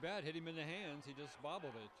wasn't too bad. Hit him in the hands. He just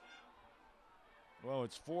bobbled it. Well,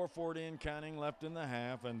 it's 4:40 and counting left in the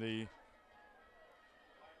half, and the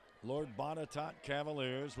Lord Botetourt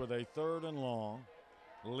Cavaliers with a 3rd and long,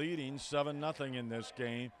 leading 7-0 in this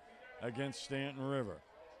game against Staunton River.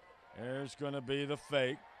 There's going to be the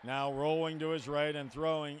fake. Now rolling to his right and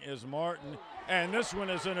throwing is Martin, and this one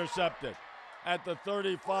is intercepted at the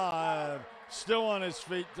 35, still on his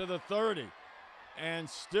feet to the 30, and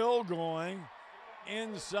still going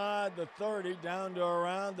inside the 30 down to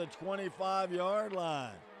around the 25-yard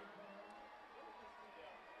line.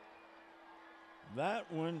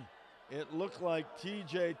 That one, it looked like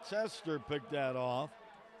T.J. Tester picked that off.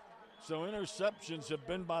 So interceptions have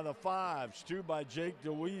been by the 5s, 2 by Jake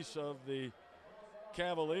DeWeese of the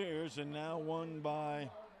Cavaliers, and now 1 by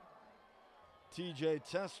T.J.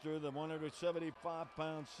 Tester, the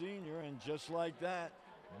 175-pound senior, and just like that,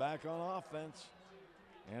 back on offense.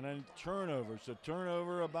 And a turnover. So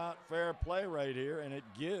turnover about fair play right here, and it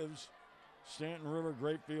gives Staunton River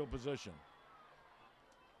great field position.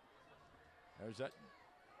 There's that.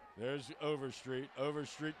 There's Overstreet.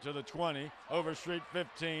 Overstreet to the 20. Overstreet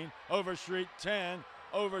 15. Overstreet 10.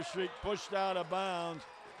 Overstreet pushed out of bounds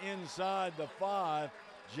inside the 5.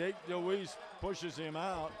 Jake DeWeese pushes him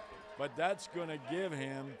out, but that's going to give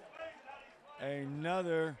him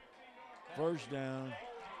another first down.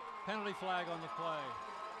 Penalty flag on the play.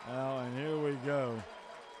 Well, and here we go.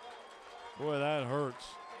 Boy, that hurts.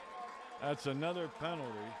 That's another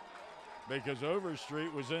penalty because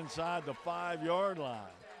Overstreet was inside the 5-yard line.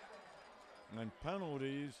 And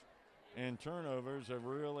penalties and turnovers have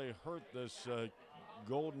really hurt this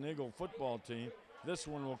Golden Eagle football team. This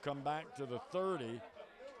one will come back to the 30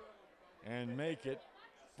 and make it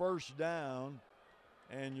first down,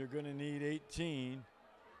 and you're going to need 18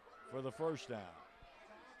 for the first down.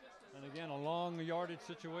 And again, a long yardage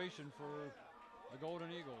situation for the Golden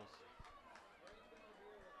Eagles.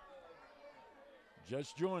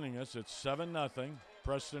 Just joining us, it's 7-0.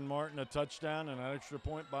 Preston Martin a touchdown and an extra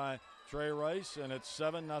point by Trey Rice, and it's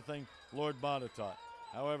 7-0 Lord Botetourt.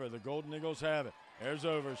 However, the Golden Eagles have it. There's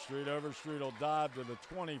Overstreet. Overstreet will dive to the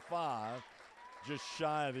 25, just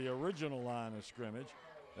shy of the original line of scrimmage.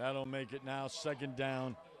 That'll make it now 2nd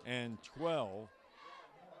down and 12.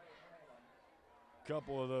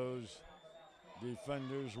 Couple of those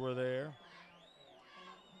defenders were there,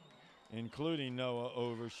 including Noah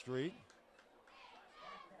Overstreet.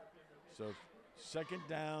 So 2nd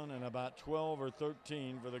down and about 12 or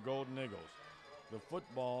 13 for the Golden Eagles. The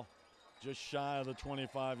football just shy of the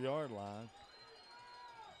 25-yard line.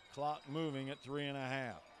 Clock moving at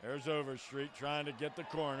 3.5. There's Overstreet trying to get the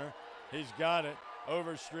corner. He's got it.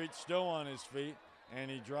 Overstreet still on his feet,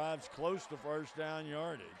 and he drives close to first down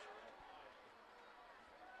yardage.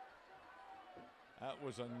 That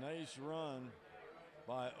was a nice run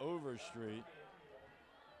by Overstreet.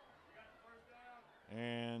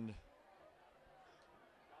 And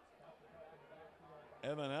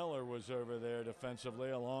Evan Eller was over there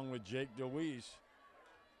defensively along with Jake DeWeese.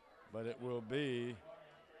 But it will be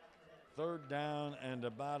 3rd down and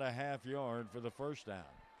about a half yard for the first down.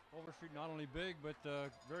 Overstreet not only big, but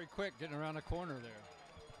very quick getting around the corner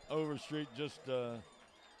there. Overstreet just a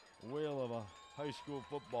whale of a high school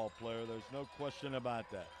football player. There's no question about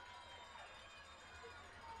that.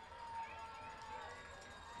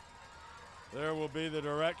 There will be the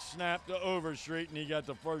direct snap to Overstreet, and he got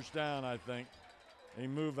the first down, I think. He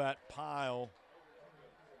moved that pile,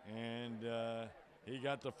 and he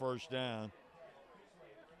got the first down.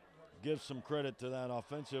 Give some credit to that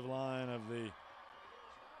offensive line of the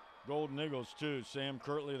Golden Eagles, too. Sam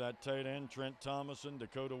Kirtley, that tight end, Trent Thomason,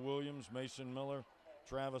 Dakota Williams, Mason Miller,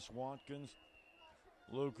 Travis Watkins,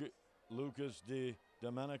 Lucas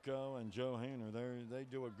Domenico, and Joe Hayner. They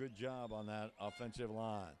do a good job on that offensive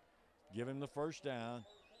line. Give him the first down,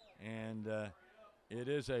 and it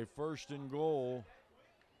is a 1st and goal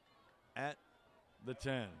at the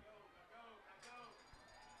 10.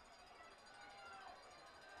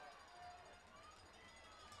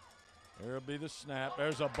 There'll be the snap.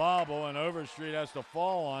 There's a bobble, and Overstreet has to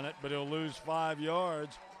fall on it, but he'll lose 5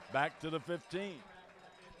 yards back to the 15.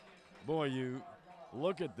 Boy, you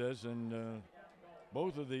look at this, and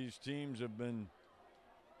both of these teams have been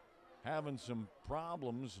having some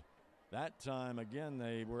problems. That time, again,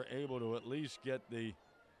 they were able to at least get the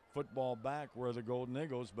football back where the Golden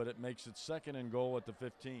Eagles, but it makes it 2nd and goal at the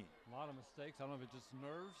 15. A lot of mistakes. I don't know if it's just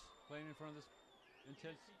nerves playing in front of this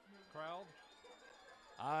intense crowd.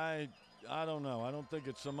 I don't know. I don't think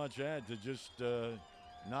it's so much to just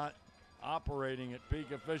not operating at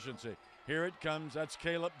peak efficiency. Here it comes. That's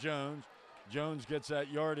Caleb Jones. Jones gets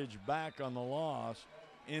that yardage back on the loss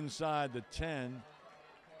inside the 10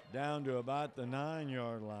 down to about the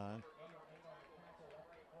 9-yard line.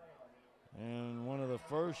 And one of the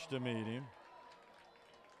first to meet him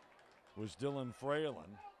was Dylan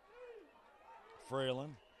Fralin.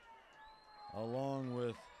 Fralin, along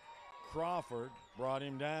with Crawford, brought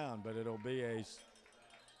him down, but it'll be a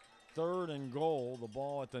 3rd and goal, the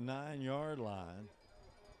ball at the 9-yard line.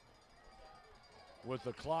 With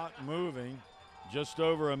the clock moving, just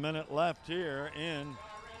over a minute left here in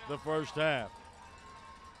the first half.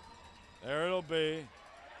 There it'll be.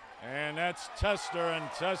 And that's Tester, and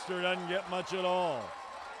Tester doesn't get much at all.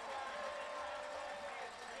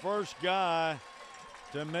 First guy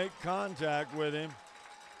to make contact with him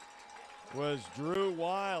was Drew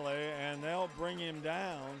Wiley, and they'll bring him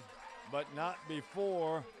down, but not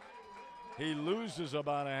before He loses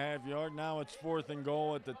about a half yard. Now it's 4th and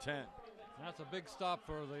goal at the 10. That's a big stop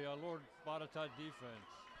for the Lord Botetourt defense.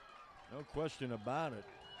 No question about it.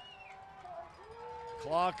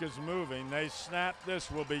 Clock is moving. They snap this.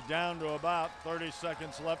 Will be down to about 30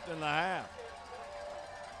 seconds left in the half.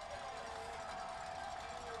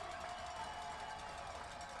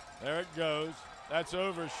 There it goes. That's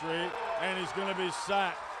Overstreet, and he's going to be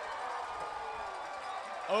sacked.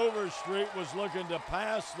 Overstreet was looking to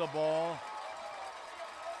pass the ball,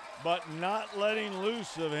 but not letting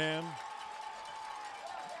loose of him.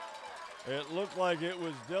 It looked like it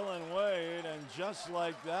was Dylan Wade, and just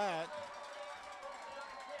like that,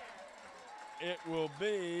 it will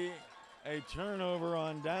be a turnover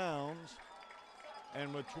on downs.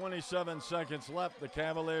 And with 27 seconds left, the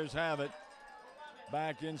Cavaliers have it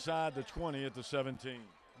back inside the 20 at the 17.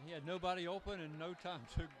 He had nobody open and no time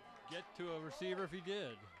to get to a receiver if he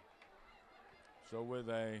did. So with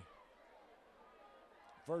a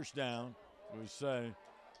first down, we say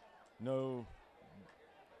no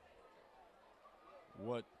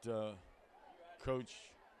what Coach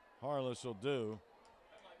Harless will do,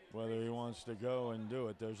 whether he wants to go and do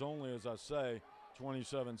it. There's only, as I say,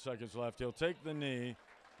 27 seconds left. He'll take the knee,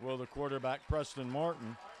 will the quarterback Preston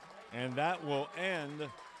Martin, and that will end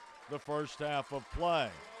the first half of play.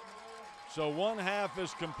 So one half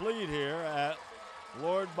is complete here at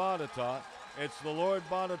Lord Botetourt. It's the Lord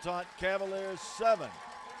Botetourt Cavaliers 7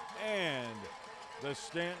 and the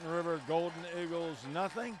Staunton River Golden Eagles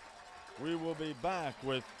nothing. We will be back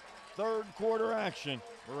with third quarter action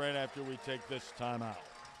right after we take this timeout.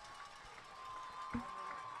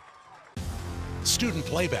 Student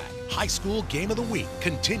Playback High School Game of the Week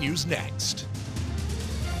continues next.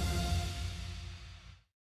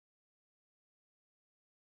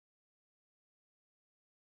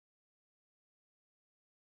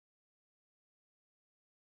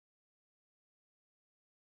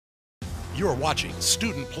 You're watching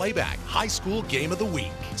Student Playback High School Game of the Week,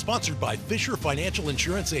 sponsored by Fisher Financial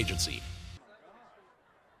Insurance Agency.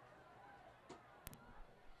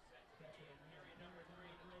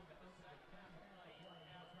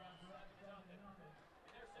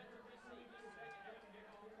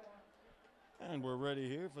 And we're ready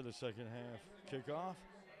here for the second half kickoff.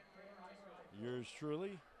 Yours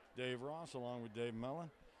truly, Dave Ross, along with Dave Mellon.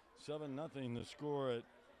 7-0 the score at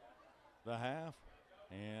the half.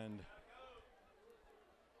 And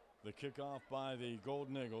the kickoff by the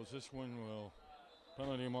Golden Eagles. This one will,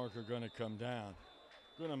 penalty marker going to come down.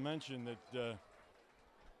 Going to mention that, of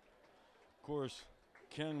course,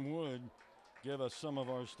 Ken Wood gave us some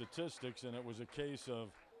of our statistics, and it was a case of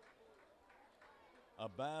a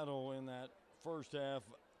battle in that first half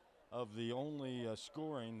of the only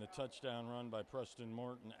scoring, the touchdown run by Preston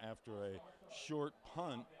Martin after a short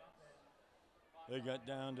punt. They got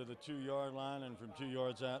down to the 2-yard line, and from 2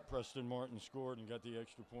 yards out, Preston Martin scored and got the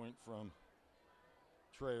extra point from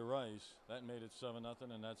Trey Rice. That made it 7-0,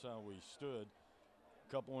 and that's how we stood.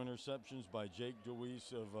 A couple interceptions by Jake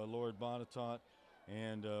DeWeese of Lord Botetourt,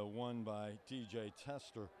 and one by TJ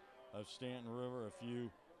Tester of Staunton River. A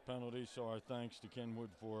few penalties, so our thanks to Ken Wood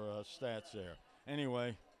for stats there.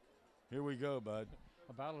 Anyway, here we go, bud.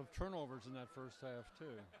 A battle of turnovers in that first half, too.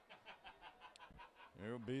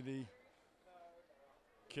 It will be the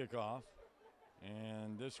kickoff,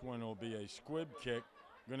 and this one will be a squib kick,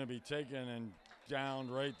 going to be taken and downed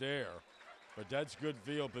right there, but that's good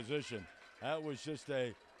field position. That was just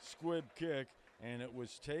a squib kick, and it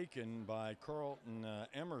was taken by Carlton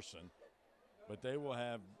Emerson, but they will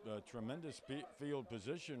have tremendous field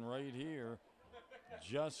position right here,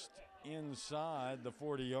 just inside the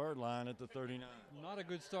 40-yard line at the 39. Not a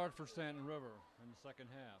good start for Staunton River in the second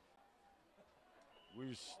half.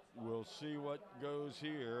 We will see what goes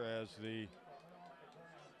here as the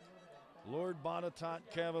Lord Botetourt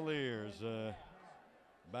Cavaliers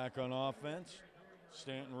back on offense.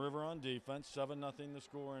 Staunton River on defense. 7-0 the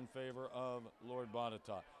score in favor of Lord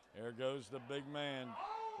Botetourt. There goes the big man,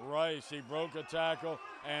 Rice. He broke a tackle,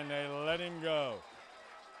 and they let him go.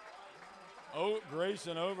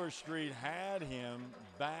 Grayson Overstreet had him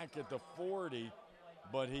back at the 40,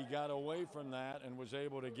 but he got away from that and was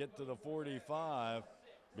able to get to the 45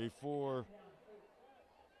 before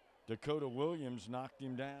Dakota Williams knocked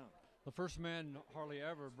him down. The first man hardly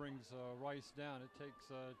ever brings Rice down. It takes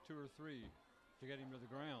 2 or 3 to get him to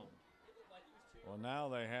the ground. Well, now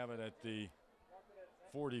they have it at the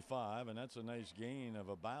 45, and that's a nice gain of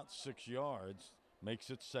about 6 yards. Makes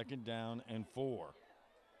it 2nd down and 4.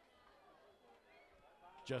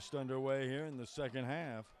 Just underway here in the second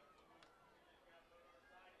half.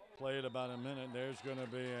 Played about a minute. There's going to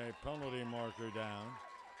be a penalty marker down.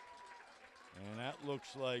 And that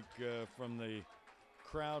looks like, from the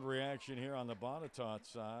crowd reaction here on the Botetourt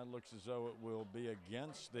side, looks as though it will be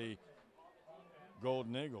against the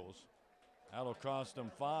Golden Eagles. That'll cost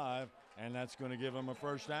them 5, and that's going to give them a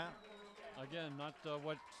first down. Again, not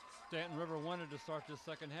what Staunton River wanted to start this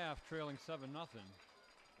second half, trailing 7-0.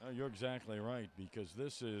 Oh, you're exactly right, because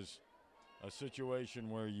this is a situation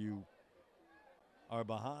where you are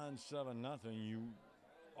behind 7-0. You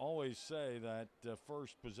always say that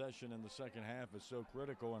first possession in the second half is so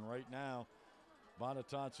critical, and right now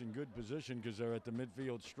Botetourt's in good position because they're at the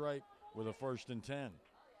midfield stripe with a 1st and 10.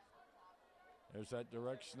 There's that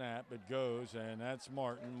direct snap. It goes, and that's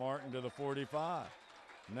Martin. Martin to the 45.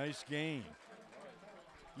 Nice gain.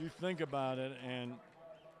 You think about it, and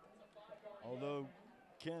although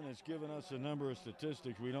Ken has given us a number of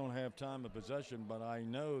statistics, we don't have time of possession, but I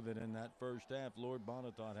know that in that first half, Lord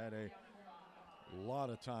Botetourt had a lot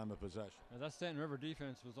of time of possession. Now that Staunton River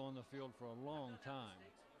defense was on the field for a long time.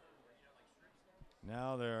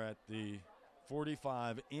 Now they're at the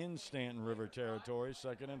 45 in Staunton River territory,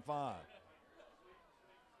 2nd and 5.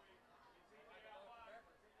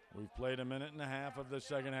 We've played a minute and a half of the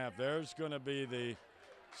second half. There's going to be the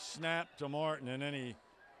snap to Martin, and then he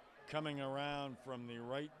coming around from the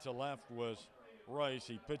right to left was Rice.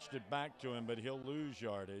 He pitched it back to him, but he'll lose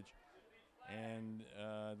yardage. And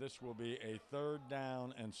this will be a 3rd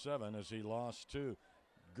down and 7 as he lost 2.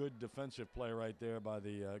 Good defensive play right there by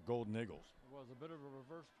the Golden Eagles. It was a bit of a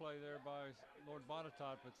reverse play there by Lord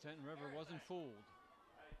Botetourt, but Staunton River wasn't fooled.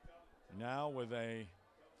 Now with a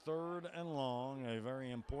 3rd and long, a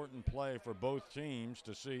very important play for both teams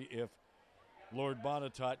to see if Lord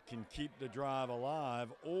Botetourt can keep the drive alive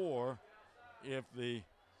or if the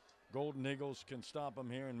Golden Eagles can stop him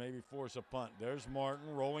here and maybe force a punt. There's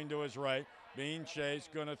Martin rolling to his right, being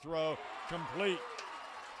chased, going to throw complete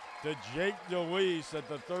to Jake DeWeese at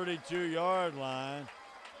the 32-yard line.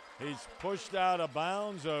 He's pushed out of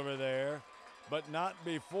bounds over there, but not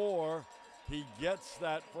before he gets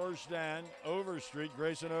that first down. Overstreet,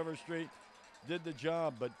 Grayson Overstreet did the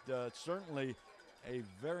job, but certainly a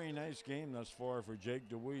very nice game thus far for Jake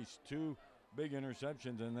DeWeese. 2 big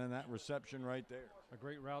interceptions and then that reception right there. A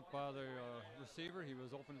great route by the receiver. He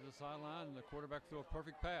was open to the sideline, and the quarterback threw a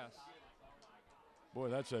perfect pass. Boy,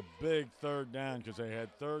 that's a big 3rd down because they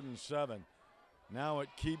had 3rd and 7. Now it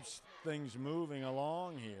keeps things moving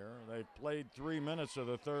along here. They played 3 minutes of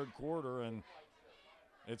the 3rd quarter, and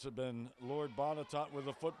it's been Lord Botetourt with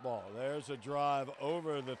the football. There's a drive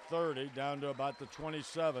over the 30 down to about the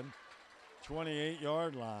 27,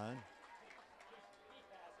 28-yard line.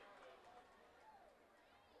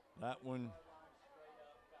 That one,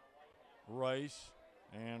 Rice,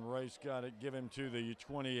 and Rice got it, give him to the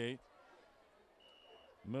 28.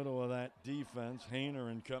 Middle of that defense,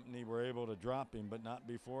 Hayner and company were able to drop him, but not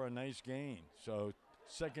before a nice gain. So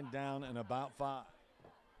 2nd down and about 5.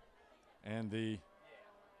 And the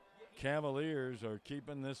Cavaliers are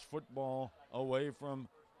keeping this football away from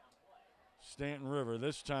Staunton River.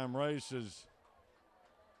 This time Rice is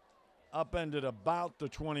upended about the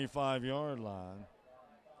 25-yard line.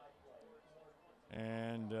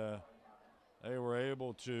 And they were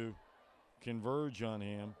able to converge on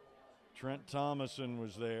him. Trent Thomason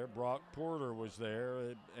was there. Brock Porter was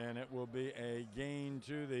there. And it will be a gain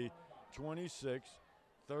to the 26,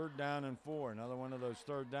 3rd down and 4. Another one of those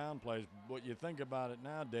 3rd down plays. What you think about it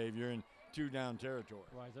now, Dave, you're in 2-down territory.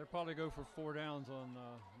 Right, they'll probably go for 4 downs on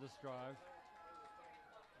this drive.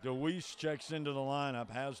 DeWeese checks into the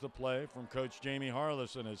lineup, has the play from Coach Jamie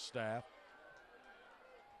Harless and his staff.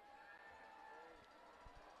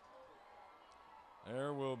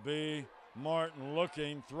 There will be Martin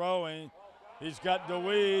looking, throwing. He's got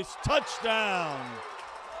DeWeese. Touchdown!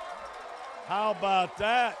 How about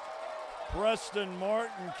that? Preston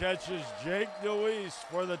Martin catches Jake DeWeese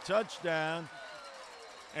for the touchdown.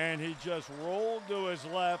 And he just rolled to his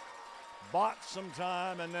left, bought some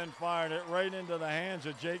time, and then fired it right into the hands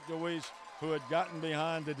of Jake DeWeese, who had gotten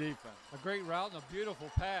behind the defense. A great route and a beautiful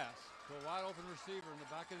pass to a wide open receiver in the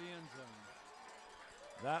back of the end zone.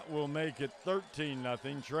 That will make it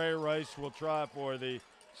 13-0. Trey Rice will try for the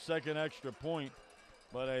 2nd extra point,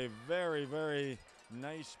 but a very, very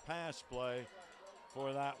nice pass play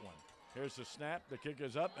for that one. Here's the snap. The kick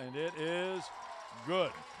is up, and it is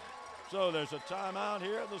good. So there's a timeout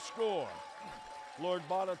here. The score, Lord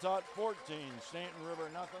Botetourt 14, Staunton River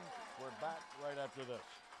nothing. We're back right after this.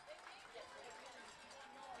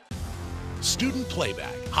 Student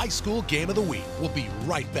Playback, High School Game of the Week. We'll be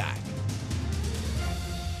right back.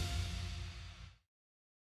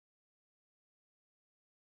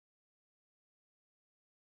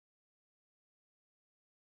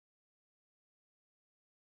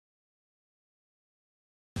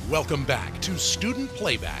 Welcome back to Student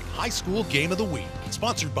Playback High School Game of the Week,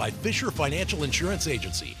 sponsored by Fisher Financial Insurance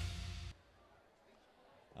Agency.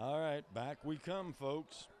 All right, back we come,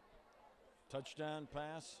 folks. Touchdown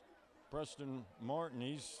pass. Preston Martin,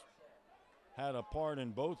 he's had a part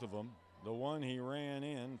in both of them. The one he ran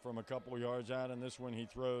in from a couple yards out, and this one he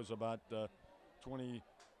throws about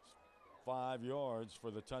 25 yards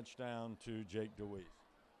for the touchdown to Jake DeWeese.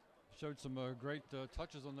 Showed some great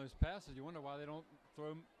touches on those passes. You wonder why they don't throw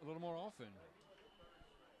them a little more often.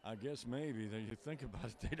 I guess maybe you think about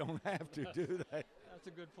it, they don't have to do that. That's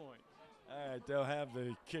a good point. All right, they'll have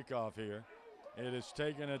the kickoff here. It is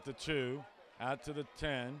taken at the 2, out to the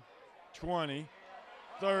 10, 20,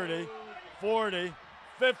 30, 40,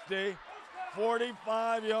 50,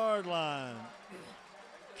 45-yard line.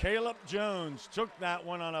 Caleb Jones took that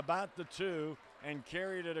one on about the 2 and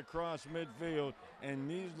carried it across midfield. And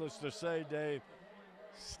needless to say, Dave,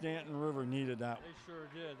 Staunton River needed that one. They sure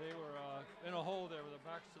did. They were in a hole there with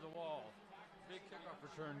their backs to the wall. Big kickoff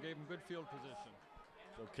return gave them good field position.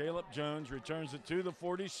 So Caleb Jones returns it to the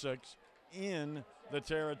 46 in the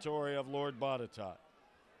territory of Lord Botetourt.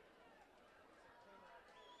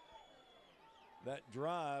 That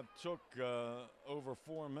drive took over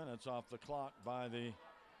 4 minutes off the clock by the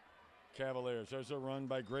Cavaliers. There's a run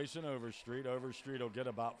by Grayson Overstreet. Overstreet will get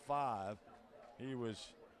about 5. He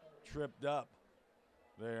was tripped up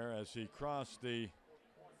there as he crossed the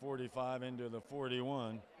 45 into the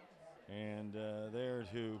 41. And there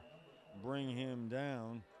to bring him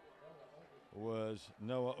down was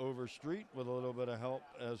Noah Overstreet with a little bit of help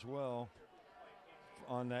as well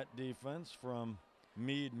on that defense from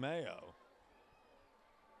Meade Mayo.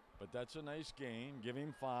 But that's a nice gain. Give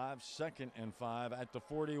him 5, 2nd and 5 at the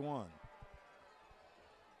 41.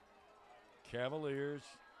 Cavaliers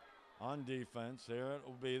on defense. There it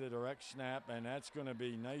will be the direct snap, and that's going to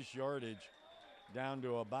be nice yardage down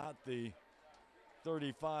to about the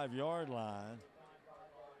 35-yard line.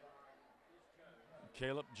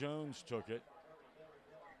 Caleb Jones took it,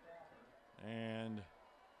 and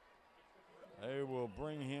they will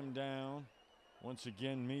bring him down. Once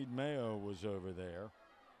again, Meade Mayo was over there,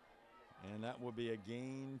 and that will be a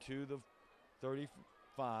gain to the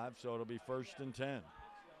 35, so it'll be 1st and 10.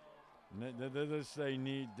 This they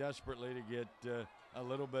need desperately to get a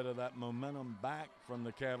little bit of that momentum back from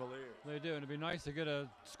the Cavaliers. They do, and it'd be nice to get a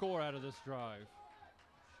score out of this drive.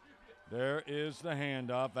 There is the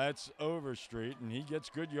handoff. That's Overstreet, and he gets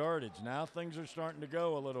good yardage. Now things are starting to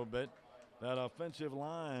go a little bit. That offensive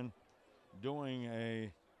line doing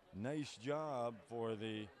a nice job for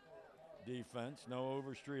the defense. No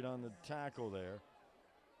Overstreet on the tackle there.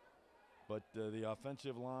 But the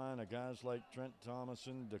offensive line of guys like Trent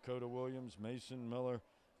Thomason, Dakota Williams, Mason Miller,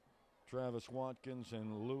 Travis Watkins,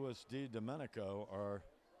 and Louis D. Domenico are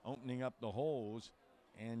opening up the holes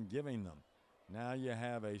and giving them. Now you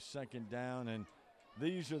have a 2nd down, and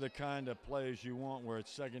these are the kind of plays you want where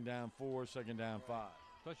it's 2nd down 4, 2nd down 5.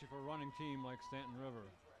 Especially for a running team like Staunton River.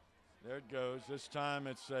 There it goes. This time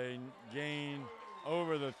it's a gain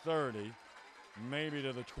over the 30, maybe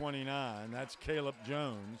to the 29. That's Caleb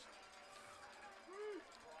Jones.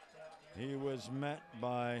 He was met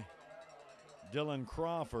by Dylan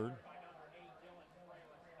Crawford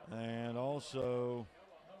and also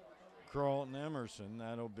Carlton Emerson.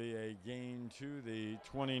 That'll be a gain to the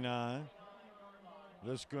 29.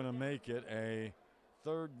 This is going to make it a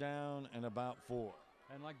 3rd down and about 4.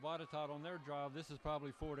 And like Botetourt on their drive, this is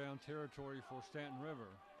probably 4-down territory for Staunton River.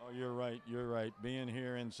 Oh, you're right. You're right. Being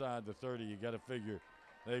here inside the 30, you got to figure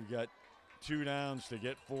they've got 2 downs to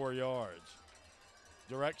get 4 yards.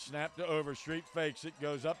 Direct snap to Overstreet, fakes it,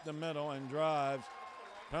 goes up the middle and drives.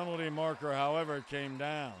 Penalty marker, however, came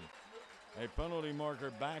down. A penalty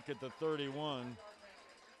marker back at the 31.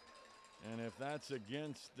 And if that's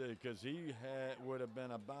against, because he would have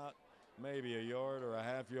been about maybe a yard or a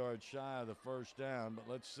half yard shy of the 1st down, but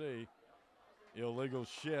let's see. Illegal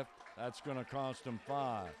shift, that's going to cost him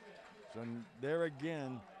 5. So there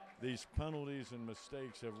again, these penalties and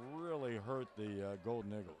mistakes have really hurt the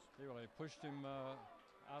Golden Eagles. They really pushed him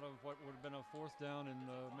out of what would have been a 4th down and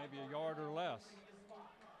maybe a yard or less.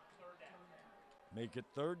 Make it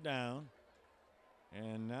 3rd down,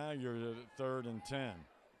 and now you're at 3rd and 10.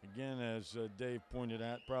 Again, as Dave pointed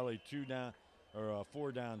out, probably 2 down or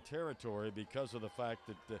 4 down territory because of the fact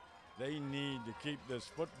that they need to keep this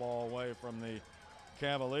football away from the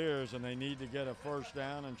Cavaliers, and they need to get a 1st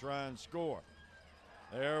down and try and score.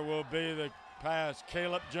 There will be the pass.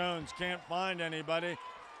 Caleb Jones can't find anybody,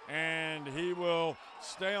 and he will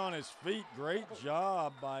stay on his feet. Great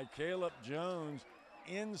job by Caleb Jones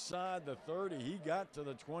inside the 30. He got to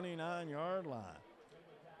the 29-yard line.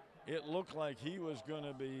 it looked like he was going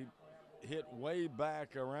to be hit way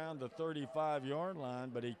back around the 35-yard line,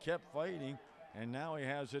 but he kept fighting, and now he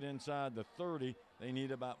has it inside the 30. They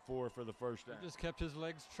need about 4 for the first down. He just kept his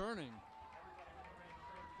legs churning.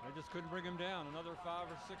 They just couldn't bring him down. Another 5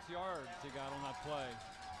 or 6 yards he got on that play.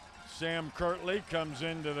 Sam Kirtley comes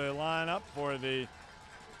into the lineup for the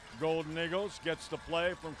Golden Eagles, gets the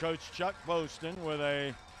play from Coach Chuck Poston with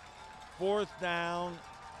a 4th down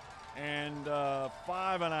and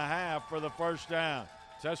 5.5 for the first down.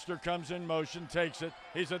 Tester comes in motion, takes it.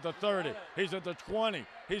 He's at the 30. He's at the 20.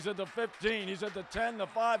 He's at the 15. He's at the 10, the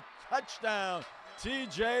 5. Touchdown,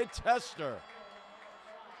 T.J. Tester.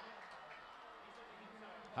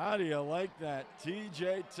 How do you like that?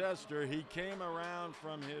 T.J. Tester, he came around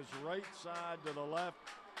from his right side to the left,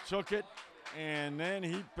 took it, and then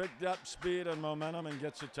he picked up speed and momentum and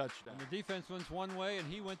gets a touchdown. And the defense went one way and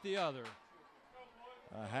he went the other.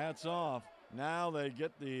 Hats off. Now they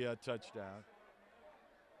get the touchdown.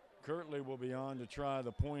 Kirtley will be on to try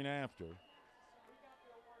the point after,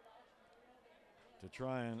 to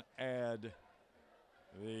try and add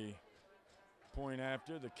the point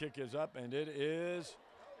after. The kick is up, and it is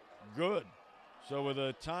good. So with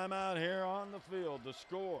a timeout here on the field, the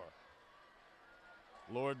score: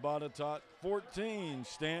 Lord Botetourt 14,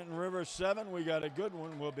 Staunton River 7. We got a good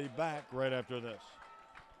one. We'll be back right after this.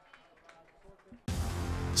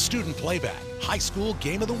 Student Playback High School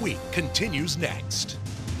Game of the Week continues next.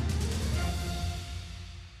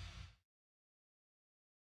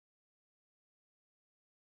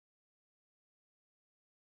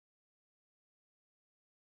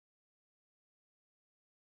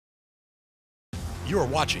 You're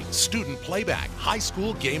watching Student Playback High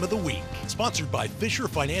School Game of the Week, sponsored by Fisher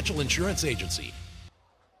Financial Insurance Agency.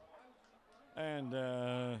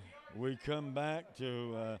 And we come back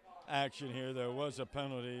to action here. There was a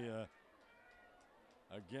penalty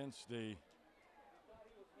against the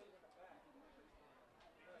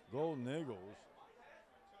Golden Eagles,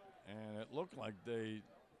 and it looked like they,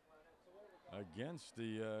 against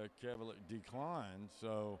the Cavalier, declined.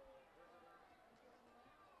 So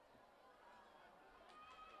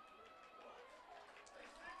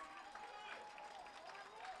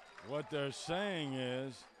what they're saying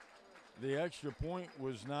is the extra point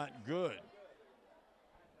was not good.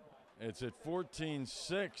 It's at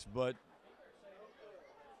 14-6, but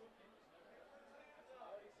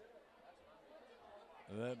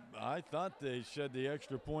I thought they said the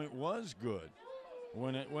extra point was good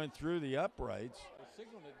when it went through the uprights. They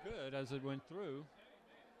signaled it good as it went through.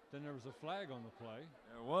 Then there was a flag on the play.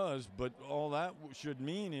 There was, but all that should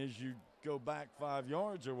mean is you go back 5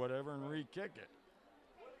 yards or whatever and re-kick it.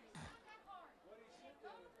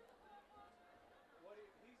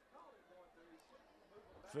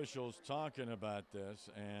 Officials talking about this,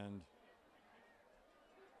 and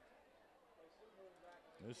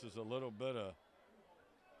this is a little bit of,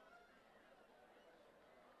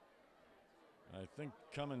 I think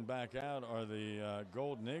coming back out are the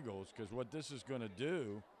Golden Eagles, because what this is going to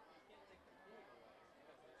do,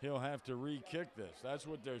 he'll have to re-kick this. That's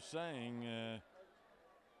what they're saying,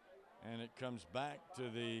 and it comes back to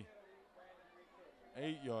the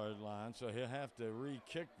 8-yard line, so he'll have to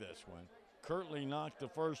re-kick this one. Kirtley knocked the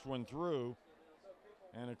first one through,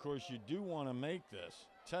 and of course you do want to make this.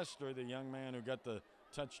 Tester, the young man who got the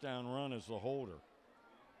touchdown run, is the holder,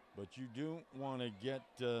 but you do want to get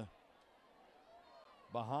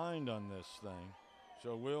behind on this thing.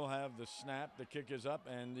 So we'll have the snap, the kick is up,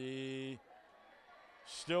 and the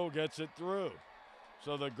still gets it through.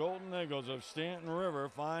 So the Golden Eagles of Staunton River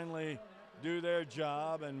finally do their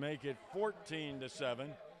job and make it 14-7.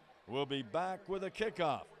 We'll be back with a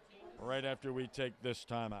kickoff right after we take this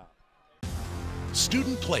timeout.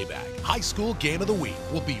 Student Playback High School Game of the Week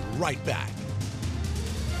will be right back.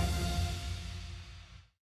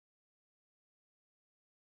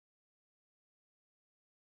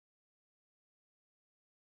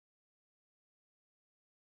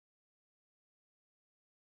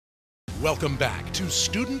 Welcome back to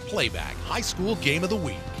Student Playback High School Game of the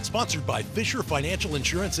Week, sponsored by Fisher Financial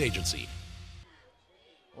Insurance Agency.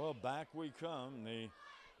 Well, back we come. The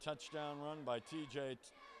touchdown run by T.J.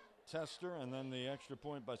 Tester, and then the extra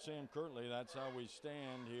point by Sam Kirtley. That's how we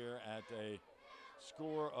stand here at a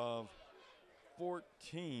score of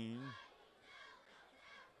 14-7.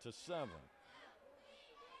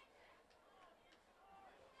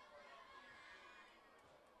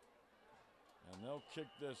 And they'll kick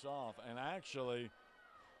this off. And actually,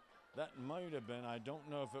 that might have been, I don't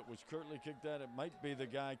know if it was Kirtley kicked that. It might be the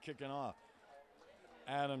guy kicking off.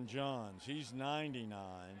 Adam Johns, he's 99,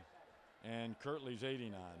 and Kirtley's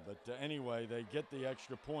 89. But anyway, they get the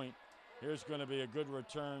extra point Here's going to be a good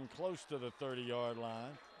return close to the 30-yard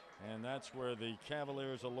line, and that's where the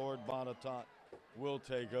Cavaliers of Lord Botetourt will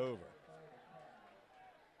take over.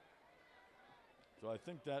 So I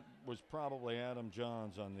think that was probably Adam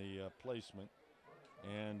Johns on the placement,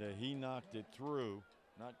 and he knocked it through,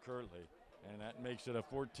 not Kirtley, and that makes it a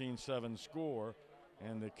 14-7 score,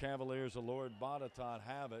 and the Cavaliers of Lord Botetourt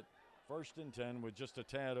have it. 1st and 10 with just a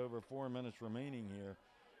tad over 4 minutes remaining here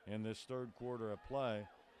in this third quarter of play.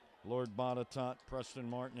 Lord Botetourt, Preston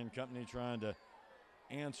Martin and company trying to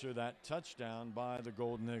answer that touchdown by the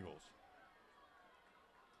Golden Eagles.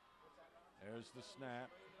 There's the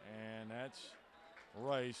snap, and that's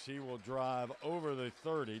Rice. He will drive over the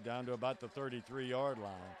 30 down to about the 33-yard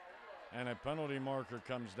line, and a penalty marker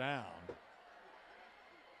comes down.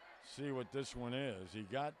 See what this one is. He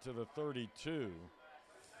got to the 32.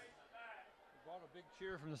 Brought a big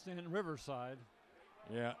cheer from the Staunton River side.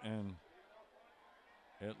 Yeah, and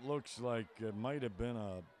it looks like it might have been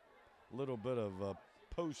a little bit of a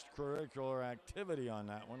post-curricular activity on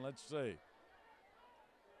that one. Let's see.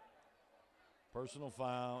 Personal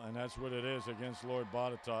foul, and that's what it is against Lord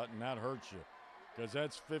Botetourt, and that hurts you because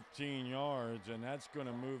that's 15 yards, and that's going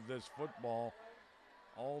to move this football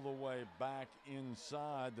all the way back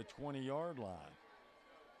inside the 20-yard line.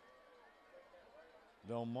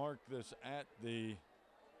 They'll mark this at the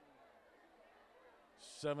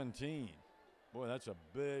 17. Boy, that's a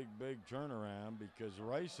big, big turnaround because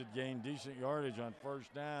Rice had gained decent yardage on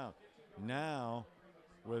 1st down. Now,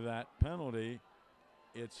 with that penalty,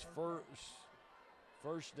 it's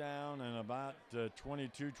first down and about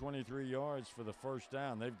 22, 23 yards for the 1st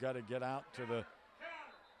down. They've got to get out to the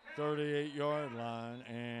 38-yard line,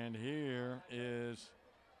 and here is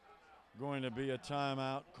going to be a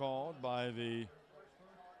timeout called by the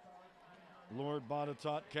Lord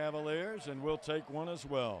Botetourt Cavaliers, and we'll take one as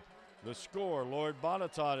well. The score, Lord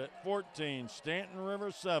Botetourt at 14, Staunton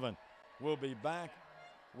River 7. We'll be back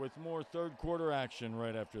with more third quarter action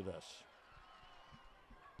right after this.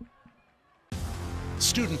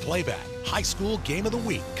 Student Playback High School Game of the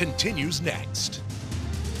Week continues next.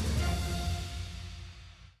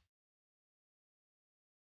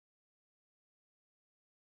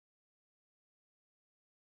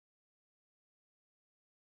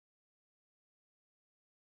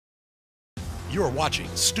 You're watching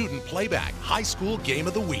Student Playback High School Game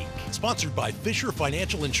of the Week, sponsored by Fisher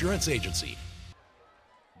Financial Insurance Agency.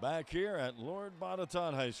 Back here at Lord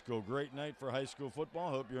Botetourt High School. Great night for high school football.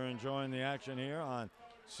 Hope you're enjoying the action here on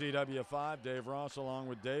CW5. Dave Ross along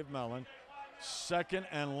with Dave Mellon. 2nd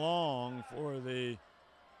and long for the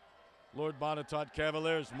Lord Botetourt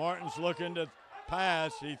Cavaliers. Martin's looking to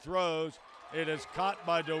pass. He throws. It is caught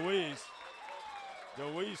by DeWeese.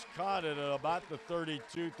 DeWeese caught it at about the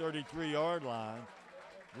 32, 33-yard line.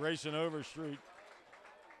 Grayson Overstreet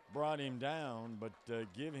brought him down, but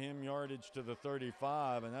give him yardage to the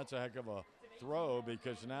 35, and that's a heck of a throw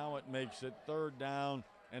because now it makes it 3rd down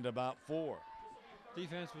and about 4.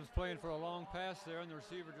 Defense was playing for a long pass there, and the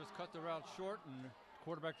receiver just cut the route short, and the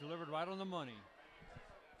quarterback delivered right on the money.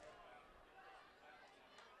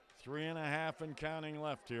 3.5 and counting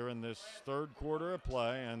left here in this third quarter of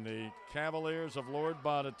play, and the Cavaliers of Lord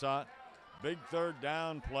Botetourt, big 3rd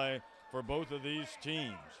down play for both of these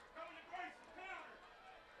teams.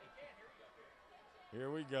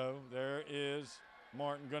 Here we go. There is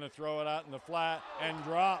Martin going to throw it out in the flat and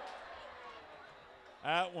drop.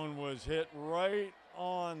 That one was hit right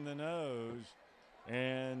on the nose,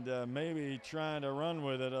 and maybe trying to run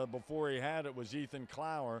with it before he had it was Ethan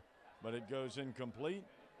Clower, but it goes incomplete.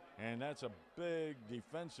 And that's a big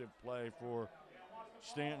defensive play for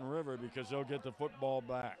Staunton River because they'll get the football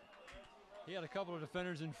back. He had a couple of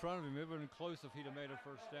defenders in front of him. It would have been close if he'd have made a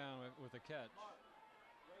 1st down with a catch.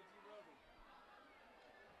 This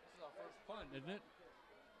is our first punt, isn't it?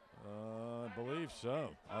 I believe so.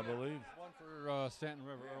 I believe. One for Staunton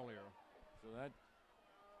River earlier. So that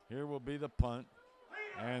here will be the punt.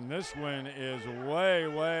 And this one is way,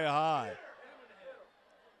 way high.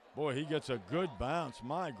 Boy, he gets a good bounce.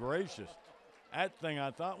 My gracious. That thing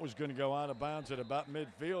I thought was going to go out of bounds at about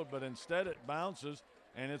midfield, but instead it bounces,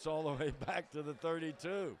 and it's all the way back to the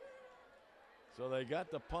 32. So they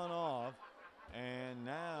got the punt off, and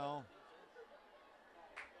now.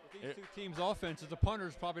 With these two teams' offenses, the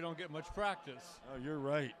punters probably don't get much practice. Oh, you're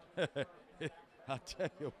right. I'll tell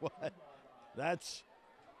you what. That's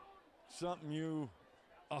something you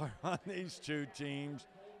are on these two teams.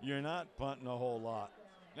 You're not punting a whole lot.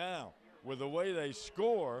 Now, with the way they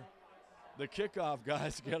score, the kickoff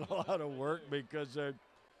guys get a lot of work because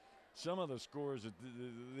some of the scores that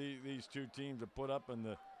these two teams have put up in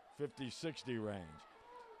the 50-60 range.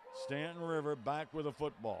 Staunton River back with a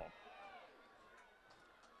football.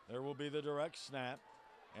 There will be the direct snap,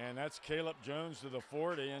 and that's Caleb Jones to the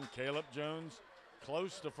 40, and Caleb Jones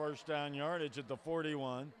close to first down yardage at the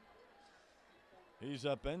 41. He's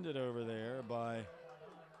upended over there by,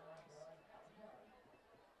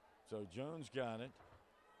 so Jones got it.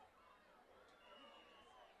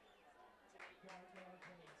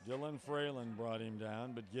 Dylan Fralin brought him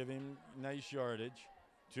down, but give him nice yardage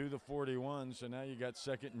to the 41, so now you got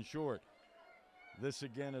second and short. This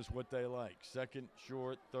again is what they like, second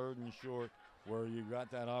short, third and short, where you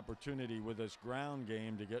got that opportunity with this ground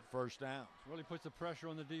game to get first down. Really puts the pressure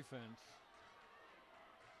on the defense.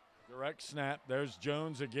 Direct snap, there's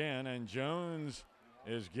Jones again, and Jones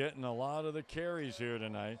is getting a lot of the carries here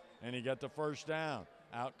tonight, and he got the first down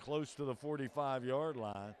out close to the 45-yard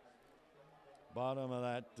line. Bottom of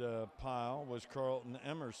that pile was Carlton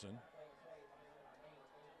Emerson.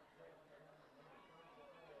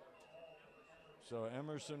 So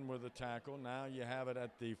Emerson with a tackle. Now you have it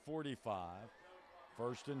at the 45.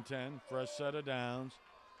 First and 10, fresh set of downs.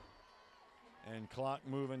 And clock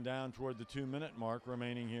moving down toward the 2-minute mark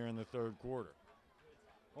remaining here in the third quarter.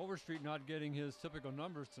 Overstreet not getting his typical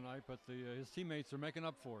numbers tonight, but his teammates are making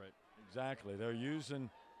up for it. Exactly. They're using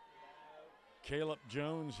Caleb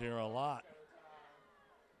Jones here a lot.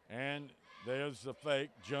 And there's the fake.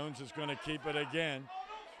 Jones is going to keep it again.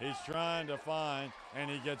 He's trying to find, and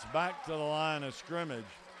he gets back to the line of scrimmage.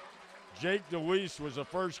 Jake DeWeese was the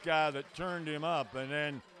first guy that turned him up, and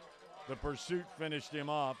then the pursuit finished him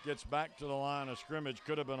off. Gets back to the line of scrimmage.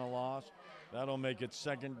 Could have been a loss. That'll make it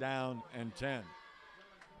second down and 10.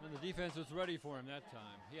 And the defense was ready for him that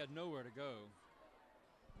time. He had nowhere to go.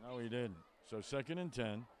 No, he didn't. So second and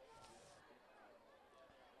 10.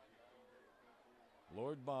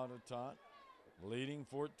 Lord Botetourt leading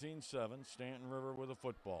 14-7. Staunton River with a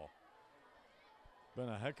football. Been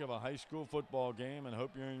a heck of a high school football game, and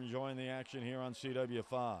hope you're enjoying the action here on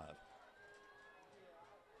CW5.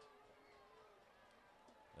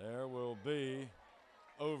 There will be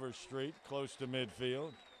Overstreet close to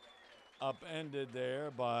midfield. Upended there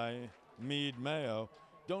by Meade Mayo.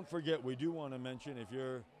 Don't forget, we do want to mention, if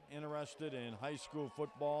you're interested in high school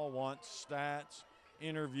football, want stats,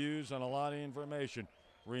 interviews, and a lot of information,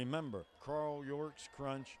 remember Carl York's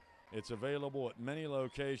Crunch. It's available at many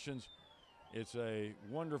locations. It's a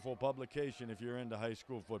wonderful publication if you're into high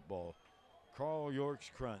school football. Carl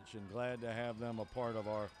York's Crunch, and glad to have them a part of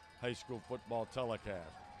our high school football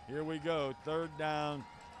telecast. Here we go, third down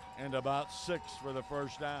and about 6 for the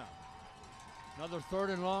first down. Another third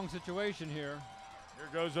and long situation here. Here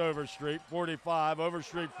goes Overstreet, 45,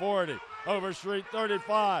 Overstreet 40, Overstreet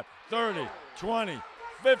 35, 30, 20,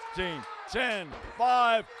 15, 10,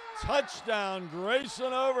 5, touchdown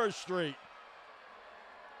Grayson Overstreet.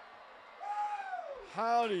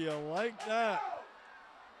 How do you like that?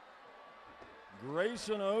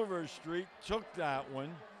 Grayson Overstreet took that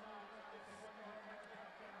one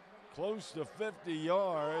close to 50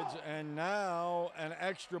 yards, and now an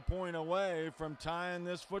extra point away from tying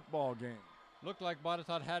this football game. Looked like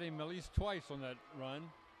Botetourt had him at least twice on that run.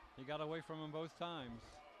 He got away from him both times.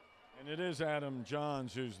 And it is Adam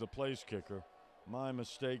Johns who's the place kicker. My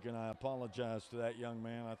mistake, and I apologize to that young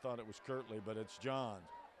man. I thought it was Kirtley, but it's Johns.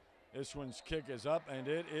 This one's kick is up, and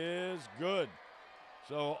it is good.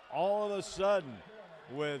 So all of a sudden,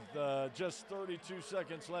 with just 32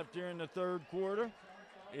 seconds left here in the third quarter,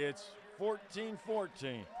 it's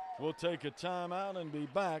 14-14. We'll take a timeout and be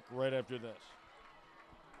back right after this.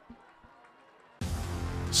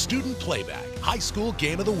 Student Playback High School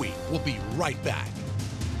Game of the Week. We'll be right back.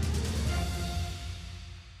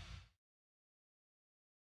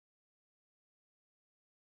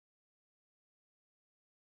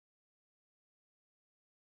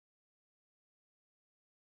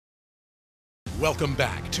 Welcome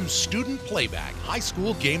back to Student Playback High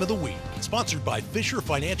School Game of the Week, sponsored by Fisher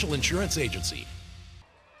Financial Insurance Agency.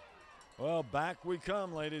 Well, back we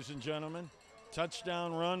come, ladies and gentlemen.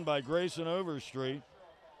 Touchdown run by Grayson Overstreet.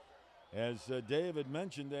 As David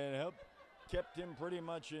mentioned, they had kept him pretty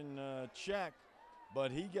much in check, but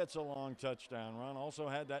he gets a long touchdown run. Also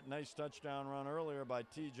had that nice touchdown run earlier by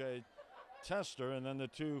T.J. Tester, and then the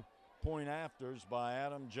 2-point afters by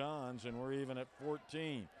Adam Johns, and we're even at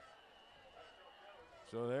 14.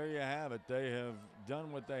 So there you have it. They have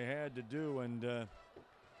done what they had to do, and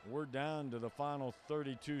we're down to the final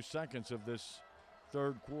 32 seconds of this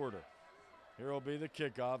third quarter. Here will be the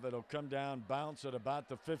kickoff. It'll come down, bounce at about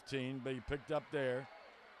the 15, be picked up there.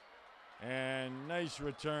 And nice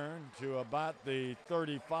return to about the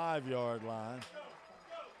 35-yard line.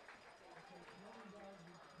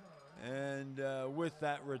 And with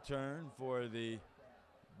that return for the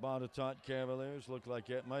Botetourt Cavaliers, looked like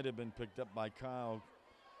it might have been picked up by Kyle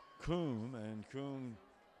Coombe, and Coombe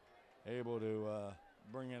able to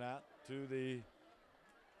bring it out to the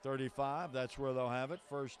 35. That's where they'll have it,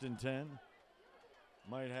 1st and 10.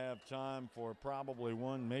 Might have time for probably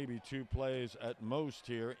one, maybe two plays at most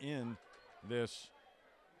here in this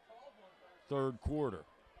third quarter.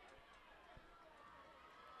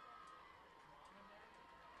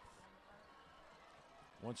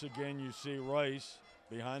 Once again, you see Rice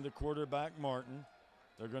behind the quarterback, Martin.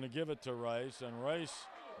 They're going to give it to Rice, and Rice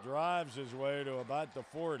drives his way to about the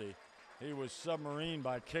 40. He was submarined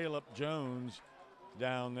by Caleb Jones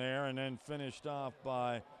down there and then finished off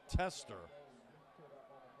by Tester.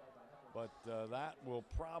 But that will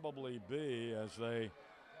probably be, as they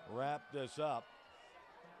wrap this up,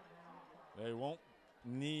 they won't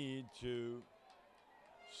need to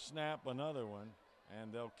snap another one,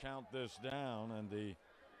 and they'll count this down, and the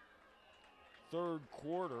third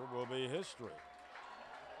quarter will be history.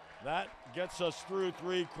 That gets us through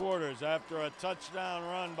 3 quarters after a touchdown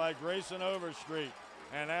run by Grayson Overstreet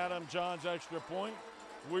and Adam John's extra point.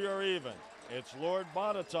 We are even. It's Lord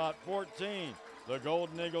Botetourt 14, the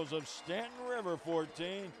Golden Eagles of Staunton River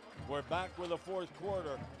 14. We're back with the fourth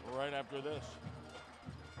quarter right after this.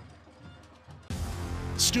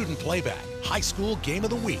 Student Playback High School Game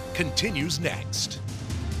of the Week continues next.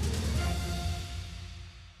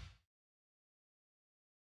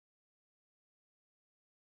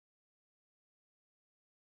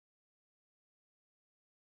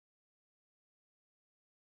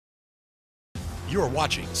 You're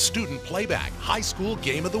watching Student Playback High School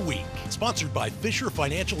Game of the Week, sponsored by Fisher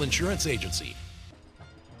Financial Insurance Agency.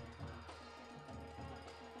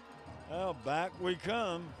 Well, back we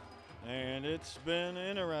come, and it's been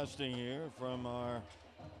interesting here from our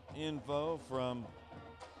info from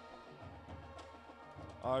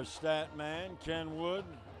our stat man, Ken Wood.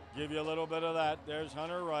 Give you a little bit of that. There's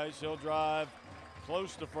Hunter Rice. He'll drive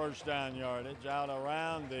close to first down yardage out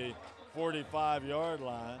around the 45-yard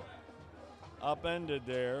line. Upended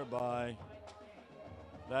there by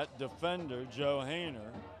that defender, Joe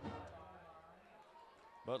Hayner.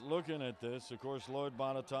 But looking at this, of course, Lord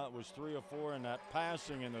Botetourt was 3 of 4 in that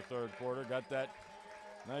passing in the third quarter. Got that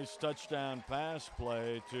nice touchdown pass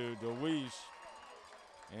play to DeWeese.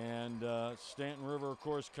 And Staunton River, of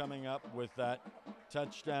course, coming up with that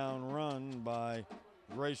touchdown run by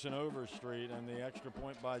Grayson Overstreet and the extra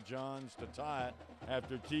point by Johns to tie it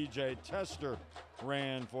after TJ Tester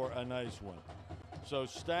ran for a nice one. So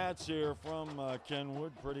stats here from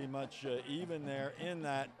Kenwood, pretty much even there in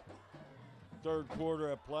that third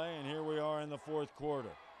quarter of play, and here we are in the fourth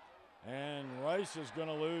quarter. And Rice is going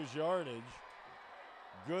to lose yardage.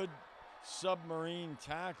 Good submarine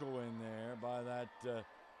tackle in there by that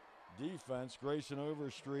defense, Grayson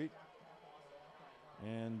Overstreet.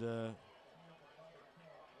 And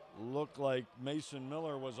looked like Mason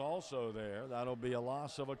Miller was also there. That'll be a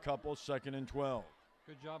loss of a couple, 2nd and 12.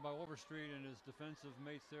 Good job by Overstreet and his defensive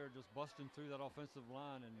mates there, just busting through that offensive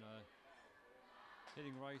line and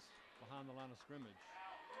hitting Rice behind the line of scrimmage.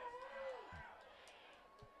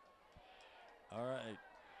 All right,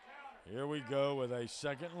 here we go with a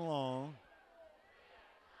 2nd and long.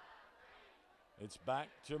 It's back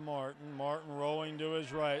to Martin. Martin rolling to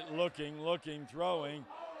his right, looking, throwing,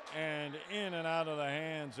 and in and out of the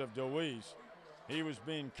hands of DeWeese. He was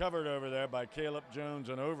being covered over there by Caleb Jones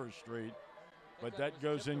and Overstreet, but that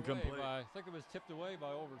goes incomplete. I think it was tipped away by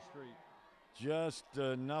Overstreet. Just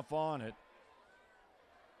enough on it.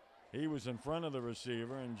 He was in front of the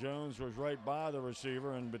receiver, and Jones was right by the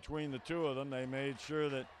receiver, and between the two of them, they made sure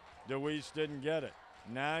that DeWeese didn't get it.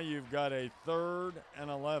 Now you've got a 3rd and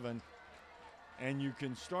 11, and you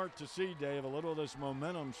can start to see, Dave, a little of this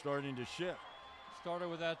momentum starting to shift. Started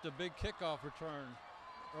with that the big kickoff return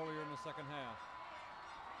earlier in the second half.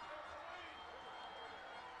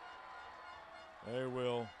 They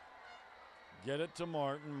will get it to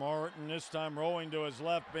Martin. Martin this time rolling to his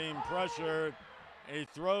left, being pressured. He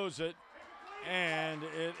throws it, and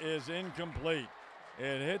it is incomplete.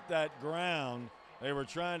 It hit that ground. They were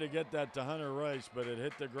trying to get that to Hunter Rice, but it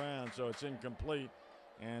hit the ground, so it's incomplete.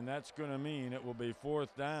 And that's going to mean it will be 4th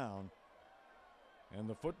down. And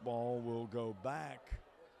the football will go back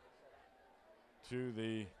to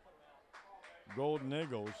the Golden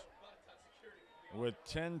Eagles with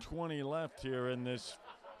 10:20 left here in this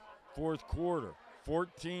fourth quarter.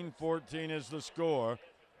 14-14 is the score.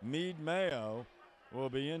 Meade Mayo will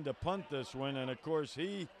be in to punt this one, and of course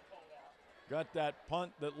he got that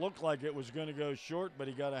punt that looked like it was going to go short, but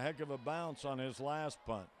he got a heck of a bounce on his last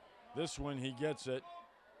punt. This one he gets it,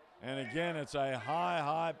 and again it's a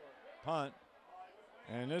high punt,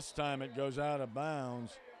 and this time it goes out of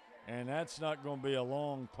bounds, and that's not going to be a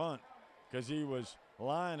long punt because he was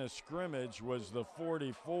line of scrimmage was the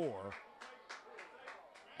 44.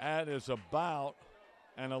 That is about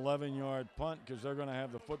an 11-yard punt because they're going to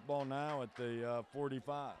have the football now at the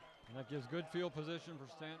 45. And that gives good field position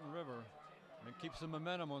for Staunton River. And it keeps the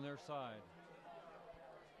momentum on their side.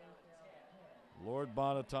 Lord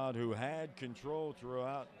Botetourt, who had control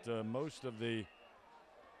throughout most of the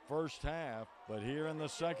first half, but here in the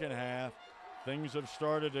second half, things have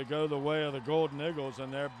started to go the way of the Golden Eagles,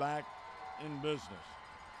 and they're back in business.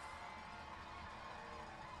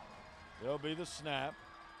 There'll be the snap,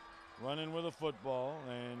 running with a football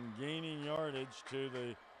and gaining yardage to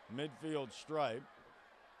the midfield stripe.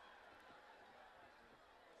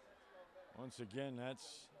 Once again,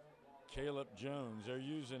 that's Caleb Jones. They're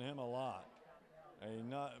using him a lot.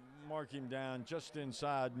 Mark him down just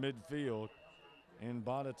inside midfield in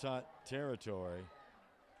Botetourt territory.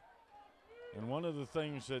 And one of the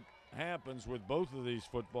things that happens with both of these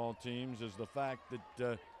football teams is the fact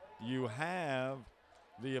that you have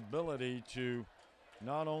the ability to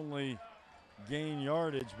not only gain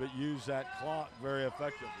yardage but use that clock very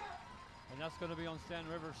effectively. And that's going to be on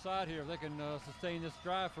Staunton River's side here if they can sustain this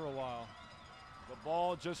drive for a while. The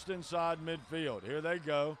ball just inside midfield. Here they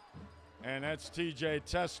go. And that's TJ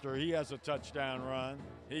Tester. He has a touchdown run.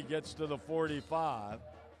 He gets to the 45.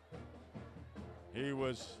 He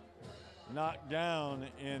was knocked down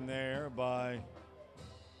in there by,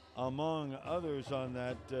 among others on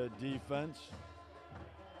that defense,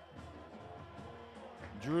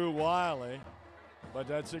 Drew Wiley. But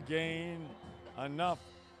that's a gain enough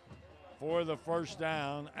for the first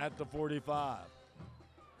down at the 45.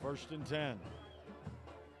 1st and 10.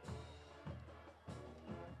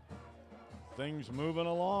 Things moving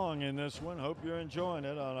along in this one. Hope you're enjoying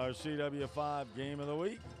it on our CW5 Game of the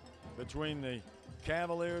Week between the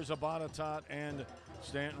Cavaliers of Botetourt and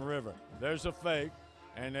Staunton River. There's a fake,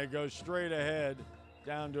 and they go straight ahead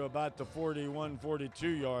down to about the 41,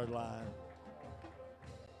 42-yard line.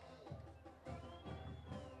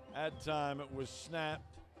 That time it was snapped,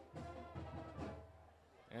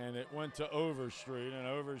 and it went to Overstreet, and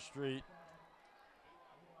Overstreet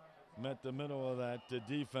met the middle of that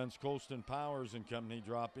defense. Colston Powers and company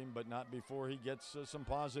drop him, but not before he gets some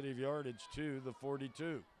positive yardage to the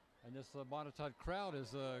 42. And this Botetourt crowd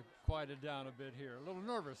is quieted down a bit here. A little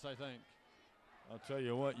nervous, I think. I'll tell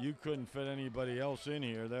you what, you couldn't fit anybody else in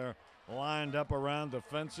here. They're lined up around the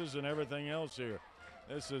fences and everything else here.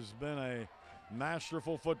 This has been a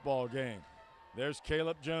masterful football game. There's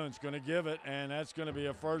Caleb Jones going to give it, and that's going to be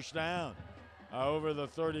a first down over the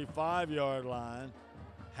 35-yard line.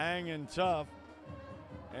 Hanging tough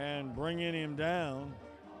and bringing him down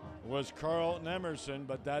was Carlton Emerson,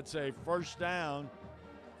 but that's a first down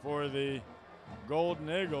for the Golden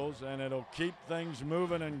Eagles, and it'll keep things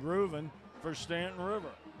moving and grooving for Staunton River.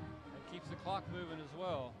 It keeps the clock moving as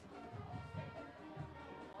well.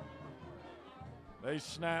 They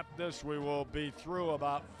snap this. We will be through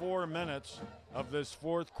about 4 minutes of this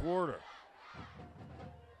fourth quarter.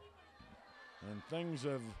 And things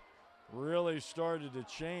have really started to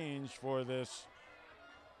change for this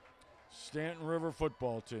Staunton River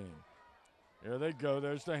football team. Here they go.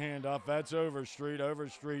 There's the handoff. That's Overstreet.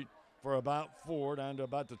 Overstreet for about 4 down to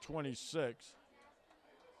about the 26.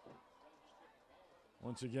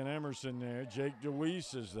 Once again, Emerson there. Jake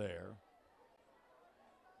DeWeese is there.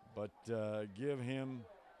 But give him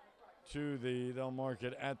to they'll mark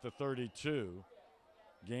it at the 32.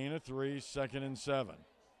 Gain of 3, 2nd and 7.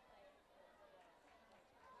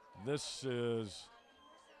 This is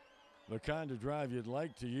the kind of drive you'd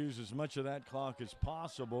like to use as much of that clock as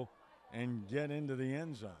possible and get into the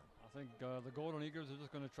end zone. I think the Golden Eagles are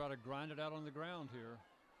just going to try to grind it out on the ground here.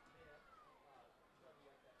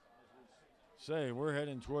 Say, we're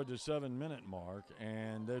heading toward the 7-minute mark,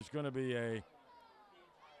 and there's going to be a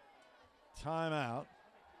timeout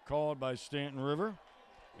called by Staunton River,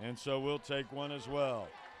 and so we'll take one as well.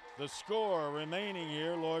 The score remaining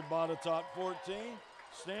here, Lord Botetourt 14,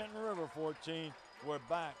 Staunton River 14. We're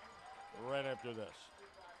back right after this.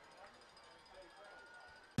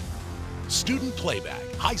 Student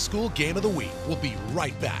Playback, High School Game of the Week. We'll be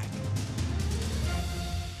right back.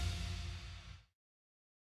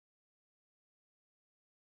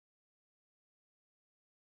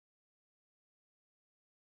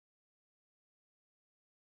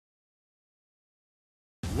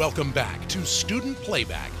 Welcome back to Student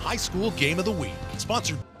Playback, High School Game of the Week.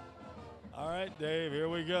 Sponsored. All right, Dave, here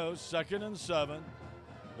we go. 2nd and 7.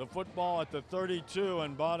 The football at the 32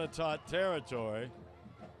 in Botetourt territory.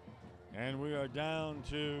 And we are down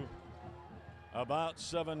to about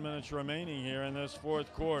 7 minutes remaining here in this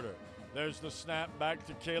fourth quarter. There's the snap back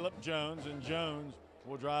to Caleb Jones, and Jones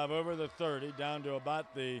will drive over the 30 down to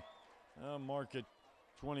about the market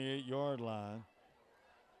 28-yard line.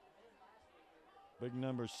 Big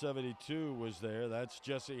number 72 was there. That's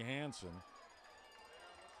Jesse Hansen.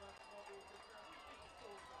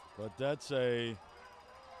 But that's a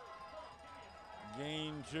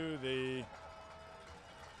gain to the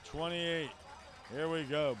 28. Here we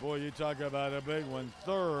go. Boy, you talk about a big one.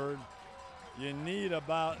 Third, you need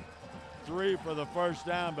about 3 for the first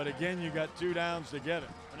down, but again, you got 2 downs to get it.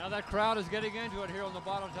 Now that crowd is getting into it here on the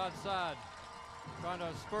Botetourt side, trying to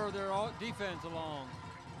spur their defense along.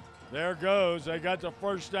 There goes. They got the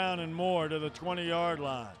first down and more to the 20-yard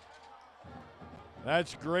line.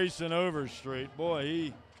 That's Grayson Overstreet. Boy,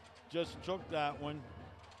 he just took that one,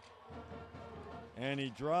 and he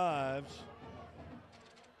drives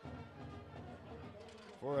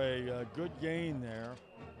for a good gain there.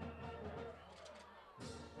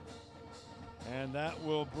 And that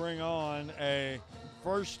will bring on a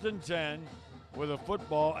 1st and 10 with a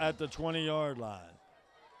football at the 20-yard line.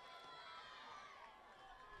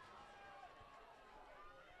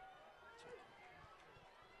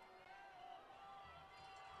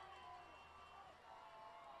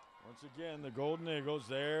 Once again, the Golden Eagles,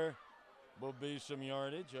 there will be some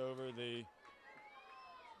yardage over the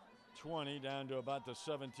 20 down to about the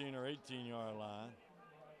 17 or 18-yard line.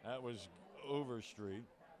 That was Overstreet.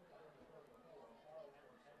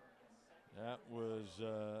 That was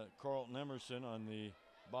Carlton Emerson on the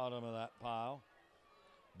bottom of that pile.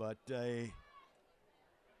 But a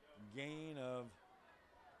gain of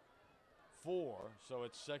 4, so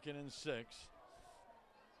it's 2nd and 6.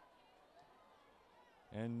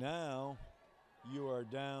 And now you are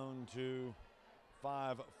down to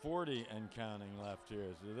 5:40 and counting left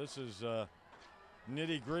here. So this is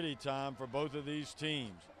nitty-gritty time for both of these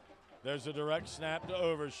teams. There's a direct snap to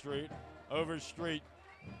Overstreet. Overstreet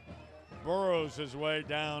burrows his way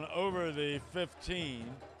down over the 15.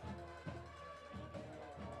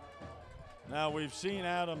 Now we've seen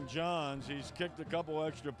Adam Johns. He's kicked a couple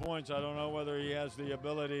extra points. I don't know whether he has the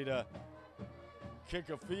ability to kick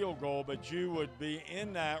a field goal, but you would be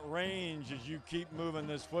in that range as you keep moving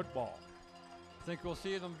this football. I think we'll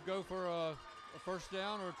see them go for a first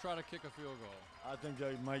down or try to kick a field goal. I think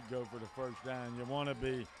they might go for the first down. You want to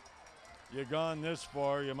be, you're gone this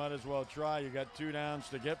far, you might as well try. You got 2 downs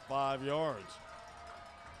to get 5 yards.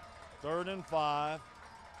 3rd and 5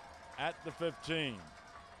 at the 15.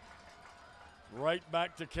 Right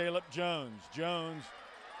back to Caleb Jones. Jones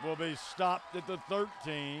will be stopped at the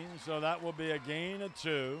 13, so that will be a gain of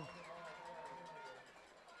 2.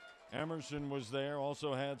 Emerson was there,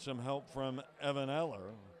 also had some help from Evan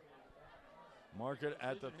Eller. Mark it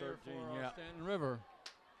at the 13. For, Staunton River,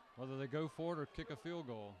 whether they go for it or kick a field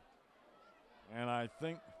goal. And I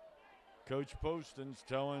think Coach Poston's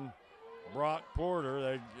telling Brock Porter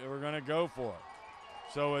they were going to go for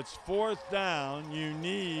it. So it's 4th down. You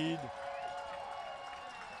need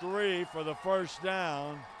 3 for the first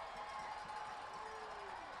down.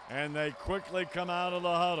 And they quickly come out of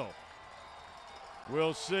the huddle.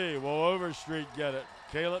 We'll see. Will Overstreet get it?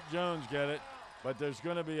 Caleb Jones get it? But there's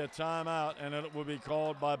going to be a timeout, and it will be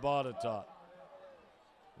called by Botetourt.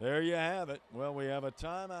 There you have it. Well, we have a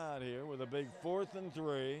timeout here with a big 4th and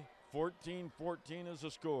 3. 14-14 is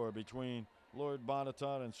the score between Lord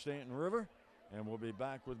Botetourt and Staunton River. And we'll be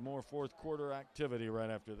back with more 4th quarter activity right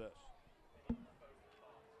after this.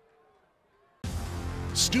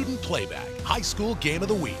 Student Playback, High School Game of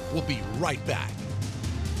the Week. We'll be right back.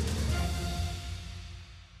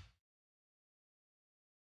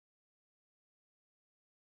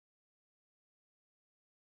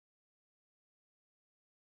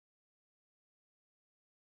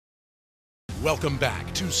 Welcome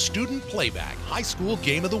back to Student Playback, High School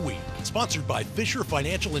Game of the Week, sponsored by Fisher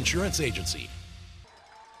Financial Insurance Agency.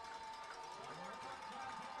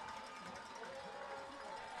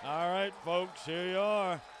 All right, folks, here you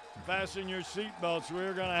are. Fasten your seatbelts.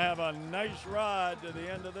 We're going to have a nice ride to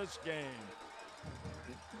the end of this game.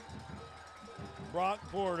 Brock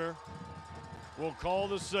Porter will call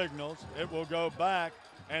the signals. It will go back,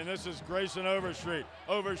 and this is Grayson Overstreet.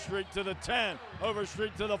 Overstreet to the 10,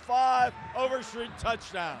 Overstreet to the 5, Overstreet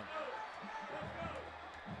touchdown.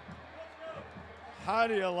 How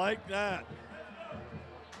do you like that?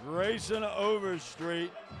 Grayson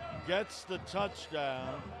Overstreet gets the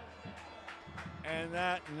touchdown, and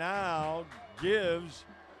that now gives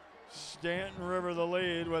Staunton River the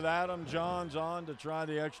lead with Adam Johns on to try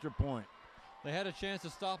the extra point. They had a chance to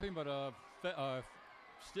stop him, but a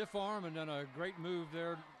stiff arm and then a great move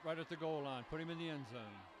there right at the goal line, put him in the end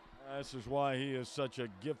zone. This is why he is such a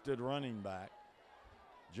gifted running back.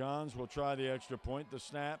 Johns will try the extra point. The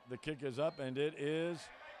snap, the kick is up, and it is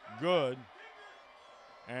good.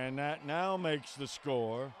 And that now makes the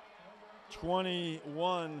score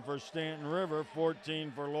 21 for Staunton River,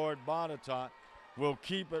 14 for Lord Botetourt. We'll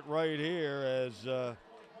keep it right here as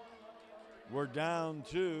we're down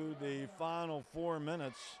to the final 4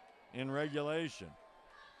 minutes in regulation.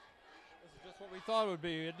 This is just what we thought it would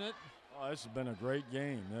be, isn't it? Oh, this has been a great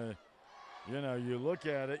game. You know, you look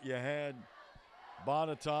at it, you had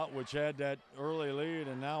Botetourt, which had that early lead,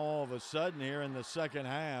 and now all of a sudden here in the second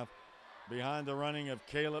half, behind the running of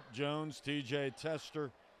Caleb Jones, TJ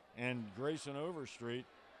Tester, and Grayson Overstreet,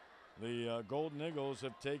 the Golden Eagles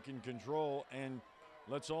have taken control. And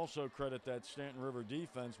let's also credit that Staunton River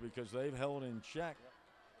defense because they've held in check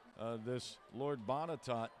this Lord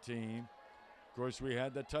Botetourt team. Of course, we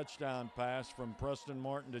had the touchdown pass from Preston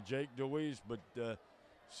Martin to Jake DeWeese, but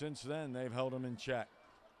since then they've held them in check.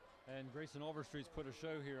 And Grayson Overstreet's put a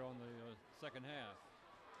show here on the second half.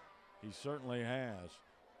 He certainly has.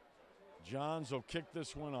 Johns will kick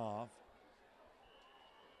this one off.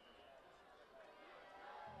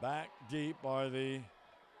 Back deep are the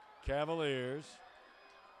Cavaliers.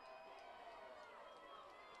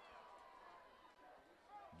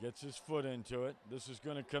 Gets his foot into it. This is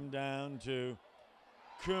going to come down to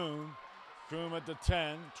Coombe. Coombe at the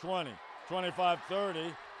 10, 20, 25,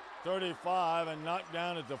 30, 35, and knocked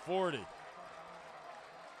down at the 40.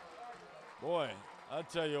 Boy, I'll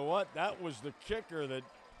tell you what, that was the kicker that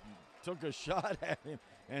took a shot at him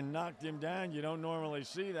and knocked him down. You don't normally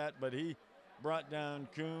see that, but he brought down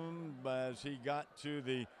Coombe as he got to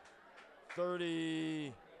the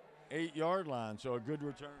 38-yard line, so a good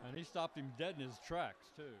return. And he stopped him dead in his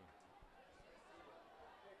tracks, too.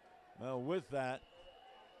 Well, with that,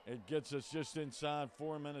 it gets us just inside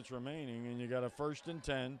 4 minutes remaining, and you got a 1st and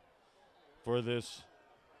 10 for this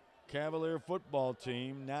Cavalier football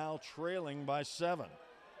team, now trailing by 7. For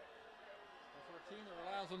a team that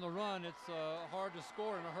relies on the run, it's hard to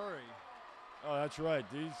score in a hurry. Oh, that's right.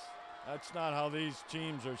 That's not how these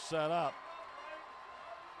teams are set up.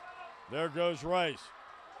 There goes Rice.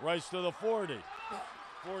 Rice to the 40,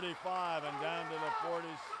 45, and down to the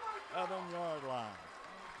 47-yard line.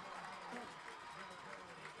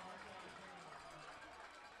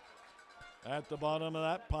 At the bottom of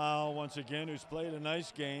that pile, once again, who's played a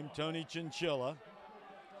nice game, Tony Chinchilla.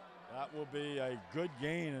 That will be a good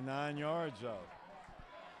gain of 9 yards, though.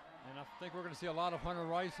 And I think we're going to see a lot of Hunter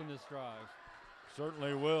Rice on this drive.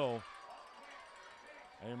 Certainly will.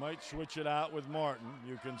 They might switch it out with Martin.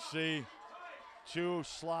 You can see 2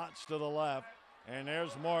 slots to the left, and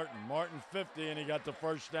there's Martin. Martin 50, and he got the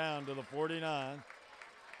first down to the 49.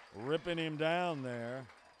 Ripping him down there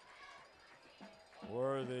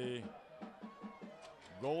were the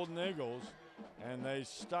Golden Eagles, and they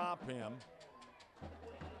stop him.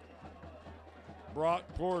 Brock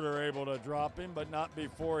Porter able to drop him, but not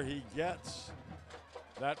before he gets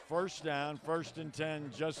that first down, 1st and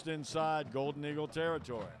 10, just inside Golden Eagle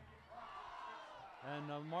territory.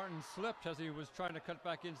 And Martin slipped as he was trying to cut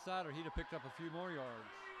back inside, or he'd have picked up a few more yards.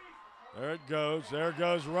 There it goes. There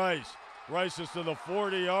goes Rice. Rice is to the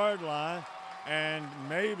 40-yard line, and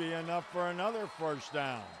maybe enough for another first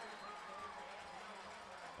down.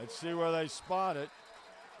 Let's see where they spot it.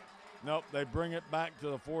 Nope, they bring it back to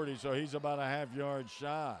the 40, so he's about a half-yard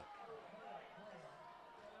shy.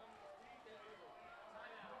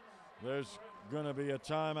 There's going to be a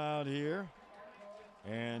timeout here,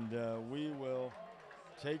 and we will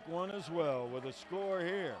take one as well with a score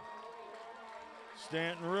here.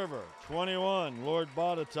 Staunton River 21, Lord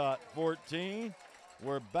Botetourt 14.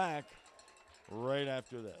 We're back right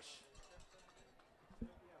after this.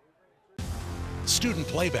 Student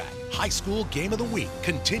Playback High School Game of the Week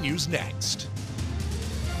continues next.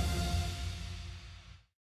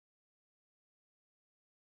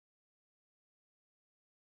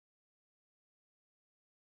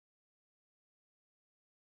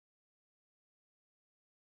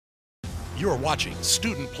 You're watching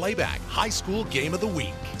Student Playback High School Game of the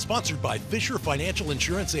Week, sponsored by Fisher Financial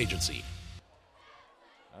Insurance Agency.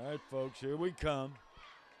 All right, folks, here we come.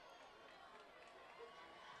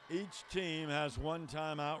 Each team has 1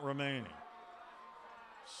 timeout remaining.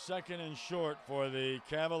 2nd and short for the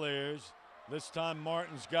Cavaliers. This time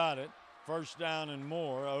Martin's got it. 1st down and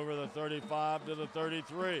more over the 35 to the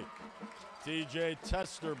 33. TJ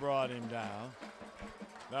Tester brought him down.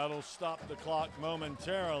 That'll stop the clock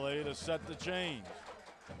momentarily to set the change.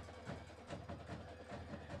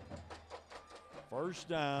 1st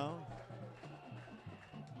down.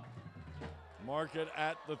 Mark it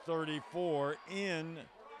at the 34 in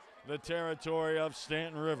the territory of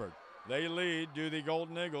Staunton River. They lead, do the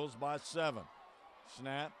Golden Eagles, by 7.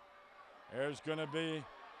 Snap. There's going to be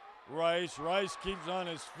Rice. Rice keeps on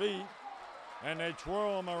his feet, and they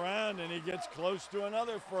twirl him around, and he gets close to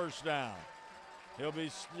another first down. He'll be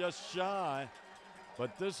just shy,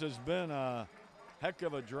 but this has been a heck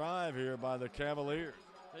of a drive here by the Cavaliers.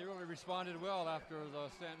 They really responded well after the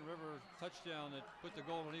Staunton River touchdown that put the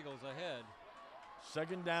Golden Eagles ahead.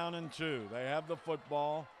 2nd down and 2. They have the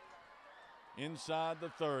football inside the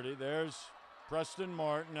 30. There's Preston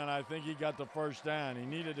Martin, and I think he got the first down. He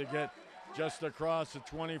needed to get just across the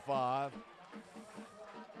 25.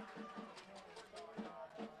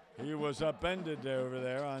 He was upended over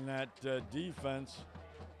there on that defense.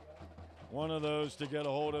 One of those to get a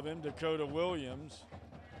hold of him, Dakota Williams.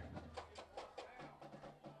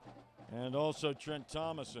 And also Trent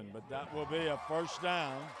Thomason, but that will be a first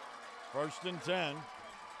down, 1st and 10.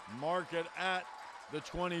 Mark it at the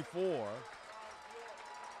 24.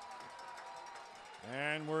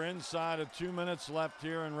 And we're inside of 2 minutes left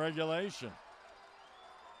here in regulation.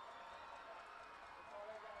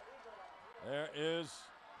 There is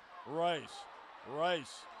Rice.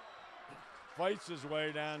 Rice fights his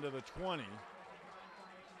way down to the 20.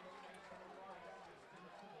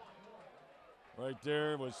 Right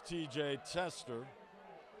there was TJ Tester.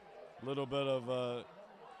 A little bit of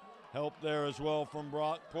help there as well from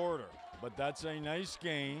Brock Porter. But that's a nice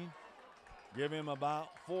gain. Give him about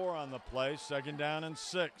 4 on the play. 2nd down and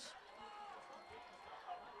 6.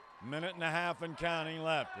 Minute and a half and counting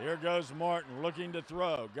left. Here goes Martin looking to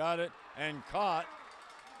throw. Got it and caught.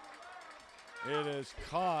 It is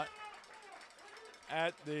caught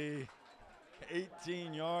at the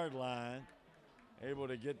 18-yard line. Able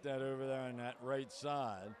to get that over there on that right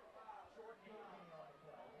side.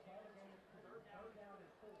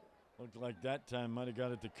 Looked like that time might have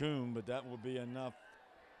got it to Coombe, but that will be enough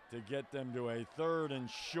to get them to a 3rd and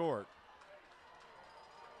short.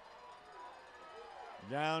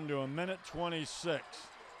 Down to 1:26.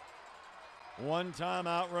 1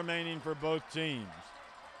 timeout remaining for both teams.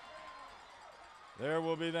 There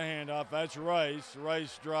will be the handoff. That's Rice.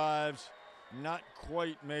 Rice drives not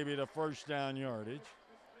quite maybe the first down yardage.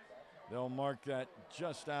 They'll mark that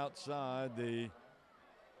just outside the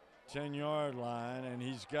 10-yard line, and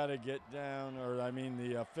he's got to get down, or I mean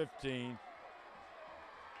the 15.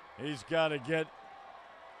 He's got to get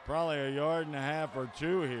probably a yard and a half or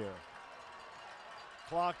 2 here.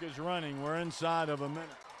 Clock is running. We're inside of a minute.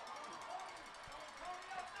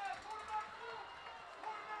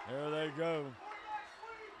 There they go.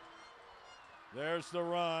 There's the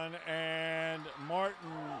run, and Martin,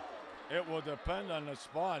 it will depend on the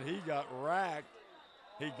spot. He got racked.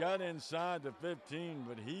 He got inside the 15,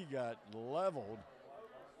 but he got leveled.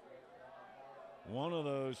 One of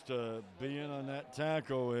those to be in on that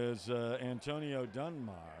tackle is Antonio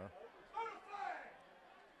Dunmire.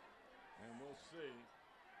 And we'll see.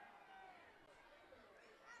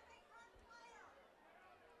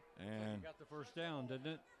 And he got the first down, didn't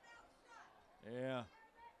it? Yeah.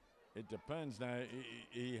 It depends. Now,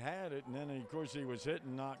 he had it, and then, of course, he was hit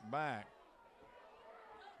and knocked back.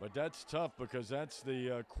 But that's tough because that's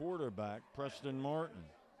the quarterback, Preston Martin.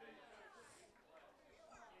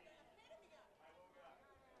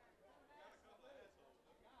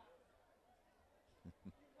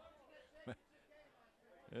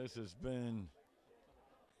 This has been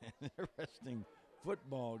an interesting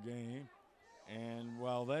football game. And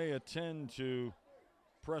while they attend to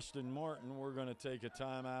Preston Martin, we're going to take a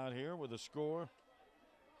timeout here with a score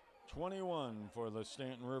 21 for the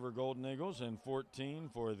Staunton River Golden Eagles and 14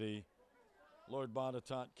 for the Lord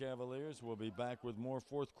Botetourt Cavaliers. We'll be back with more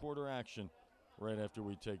 4th quarter action right after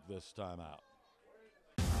we take this timeout.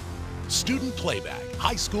 Student Playback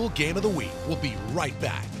High School Game of the Week will be right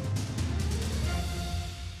back.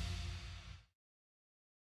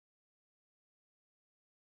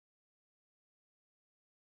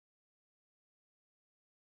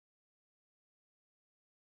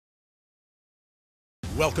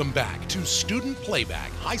 Welcome back to Student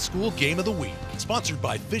Playback High School Game of the Week, sponsored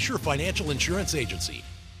by Fisher Financial Insurance Agency.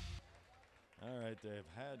 All right, they've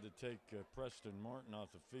had to take Preston Martin off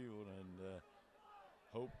the field and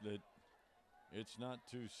hope that it's not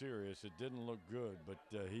too serious. It didn't look good, but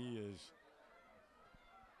he is,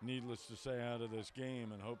 needless to say, out of this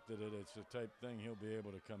game, and hope that it's the type thing he'll be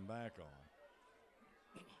able to come back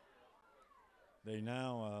on. They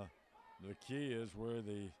now, the key is where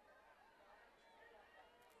the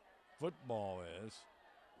football is,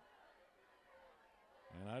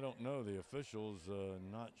 and I don't know, the officials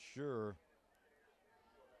not sure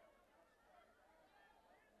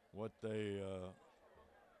what they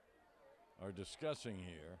are discussing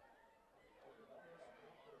here.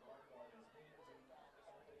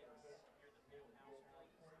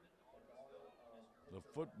 The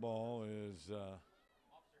football is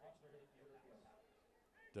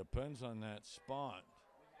depends on that spot.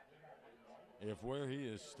 If where he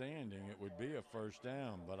is standing, it would be a first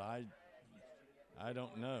down, but I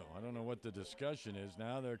don't know. I don't know what the discussion is.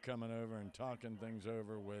 Now they're coming over and talking things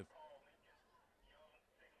over with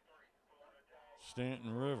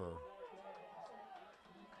Staunton River.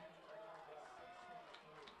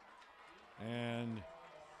 And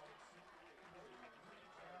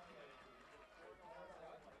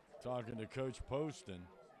talking to Coach Poston.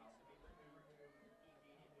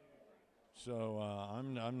 So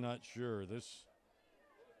I'm not sure. This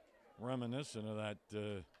reminiscent of that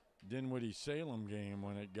Dinwiddie-Salem game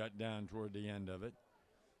when it got down toward the end of it.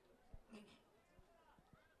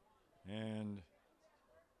 And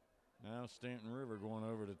now Staunton River going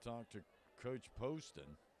over to talk to Coach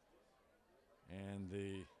Poston. And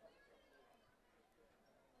the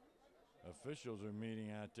officials are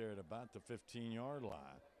meeting out there at about the 15-yard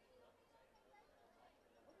line.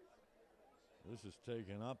 This has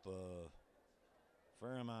taken up a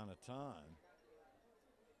fair amount of time.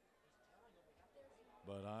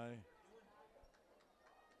 But I'm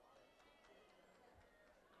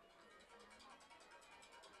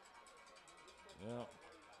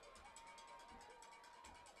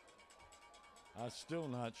still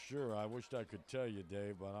not sure. I wished I could tell you,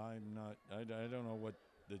 Dave, but I'm not. I don't know what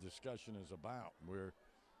the discussion is about.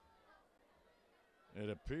 It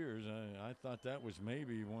appears, I thought that was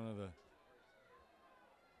maybe one of the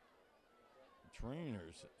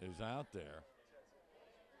trainers is out there.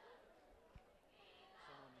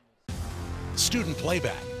 Student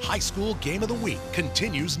Playback High School Game of the Week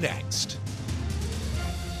continues next.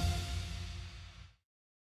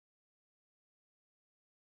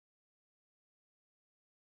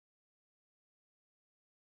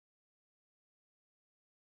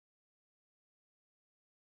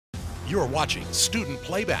 You're watching Student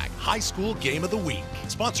Playback High School Game of the Week,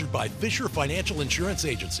 sponsored by Fisher Financial Insurance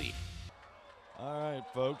Agency. All right,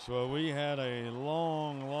 folks. Well, we had a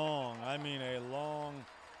long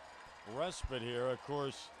respite here. Of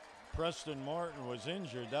course, Preston Martin was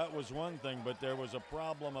injured. That was one thing, but there was a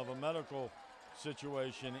problem of a medical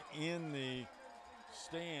situation in the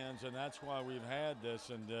stands, and that's why we've had this,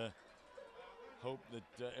 and hope that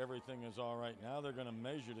everything is all right. Now they're going to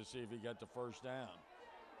measure to see if he got the first down.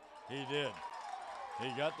 He did.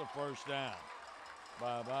 He got the first down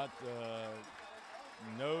by about the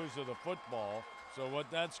nose of the football. So what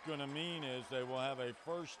that's going to mean is they will have a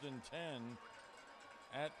 1st and 10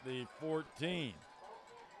 at the 14.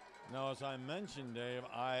 Now, as I mentioned, Dave,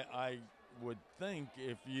 I would think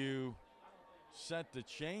if you set the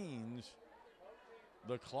chains,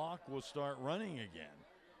 the clock will start running again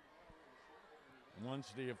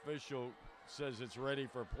once the official says it's ready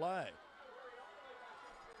for play.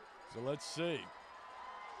 So let's see.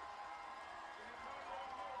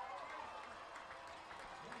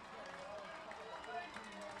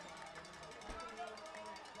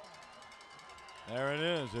 There it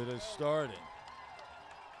is. It is starting.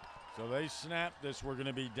 So they snap this. We're going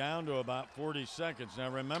to be down to about 40 seconds. Now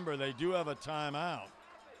remember, they do have a timeout.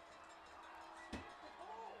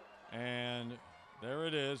 And there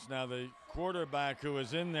it is. Now the quarterback who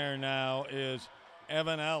is in there now is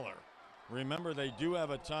Evan Eller. Remember, they do have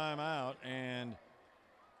a timeout, and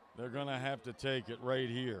they're going to have to take it right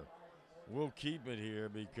here. We'll keep it here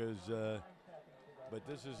because, but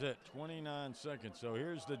this is it, 29 seconds. So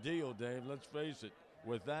here's the deal, Dave. Let's face it.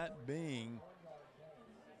 With that being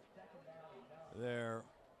there,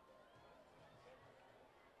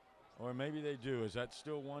 or maybe they do. Is that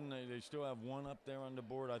still one? They still have one up there on the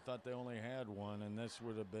board? I thought they only had one, and this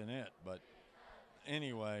would have been it. But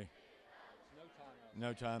anyway.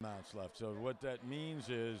 No timeouts left. So what that means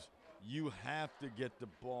is you have to get the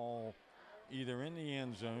ball either in the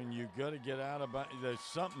end zone. You got to get out of there's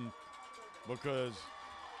something, because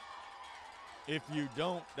if you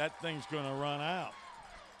don't, that thing's going to run out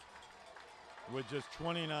with just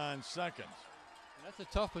 29 seconds. And that's a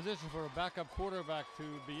tough position for a backup quarterback to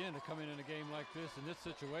be in, to come in a game like this in this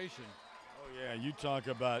situation. Oh yeah, you talk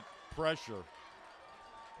about pressure.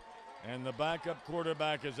 And the backup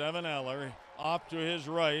quarterback is Evan Eller. Off to his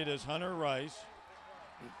right is Hunter Rice.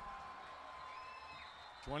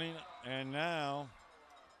 20, and now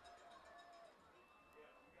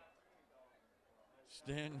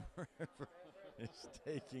Staunton River is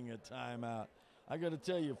taking a timeout. I got to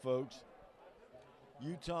tell you, folks,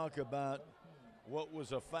 you talk about what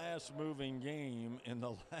was a fast-moving game in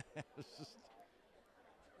the last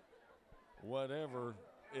whatever,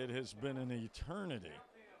 it has been an eternity.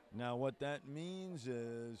 Now, what that means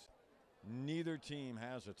is neither team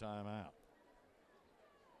has a timeout.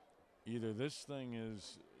 either this thing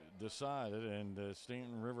is decided and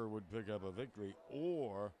Staunton River would pick up a victory,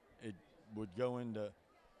 or it would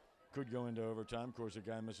could go into overtime. Of course, if a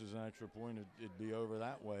guy misses an extra point, it'd be over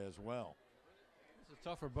that way as well. It's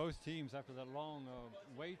tough for both teams after that long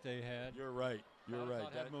wait they had. You're right. You're right.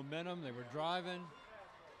 They had momentum. They were driving.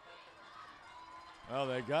 Well,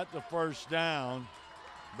 they got the first down,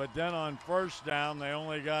 but then on first down, they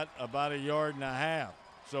only got about 1.5 yards.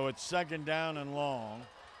 So it's second down and long.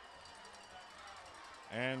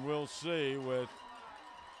 And we'll see with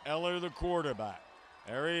Eller, the quarterback.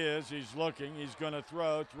 There he is. He's looking. He's going to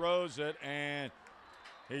throw. Throws it, and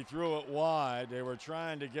he threw it wide. They were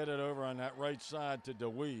trying to get it over on that right side to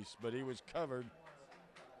DeWeese, but he was covered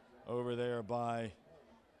over there by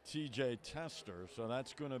T.J. Tester. So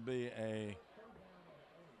that's going to be a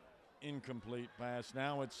incomplete pass.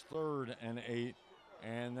 Now it's 3rd and 8,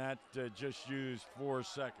 and that just used 4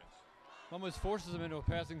 seconds. Almost forces them into a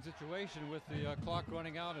passing situation with the clock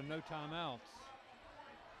running out and no timeouts.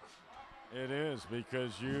 It is,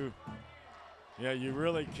 because you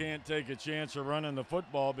really can't take a chance of running the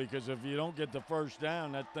football, because if you don't get the first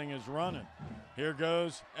down, that thing is running. Here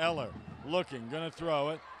goes Eller, looking, going to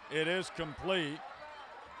throw it. It is complete,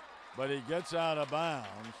 but he gets out of bounds.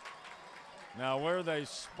 Now where they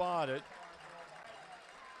spot it,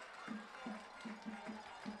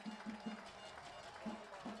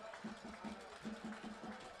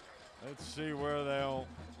 let's see where they'll.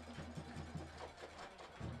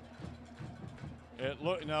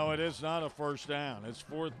 No, it is not a first down. It's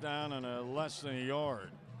 4th down and less than 1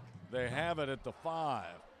 yard. They have it at the 5.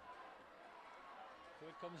 So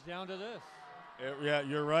it comes down to this. Yeah,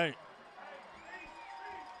 you're right.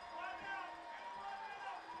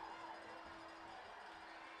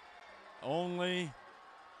 Only.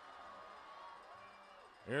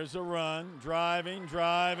 Here's a run. Driving.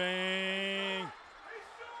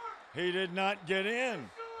 He did not get in.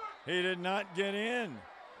 He did not get in.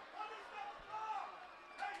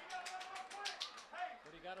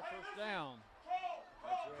 But he got a first down.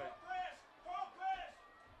 That's right.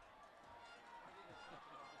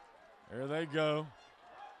 There they go.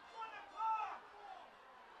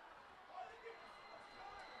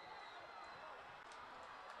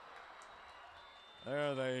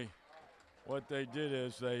 What they did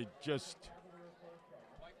is they just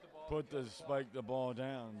spike the ball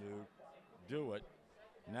down to do it.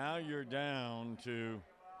 Now you're down to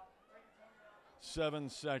 7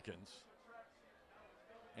 seconds.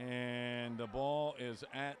 And the ball is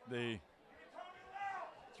at the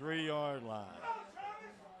 3-yard line.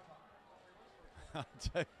 I'll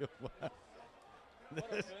tell you what. What a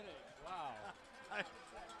finish. Wow.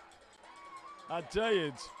 I tell you,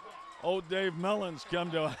 it's old Dave Mellon's come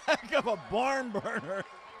to a heck of a barn burner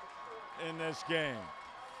in this game.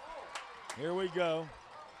 Here we go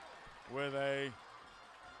with here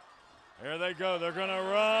they go. They're going to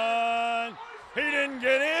run. He didn't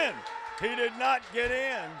get in. He did not get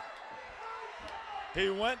in. He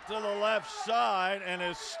went to the left side and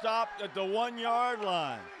is stopped at the 1-yard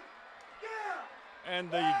line. And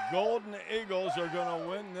the Golden Eagles are going to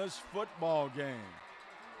win this football game.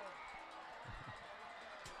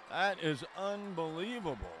 That is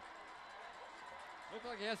unbelievable. Looked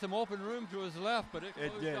like he had some open room to his left, but it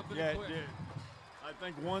closed up pretty quick. It did. I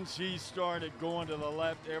think once he started going to the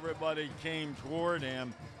left, everybody came toward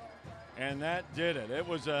him, and that did it. It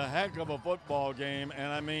was a heck of a football game,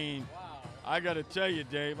 and I mean, Wow. I got to tell you,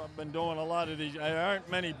 Dave, I've been doing a lot of these. There aren't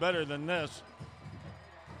many better than this,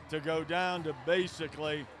 to go down to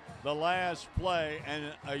basically the last play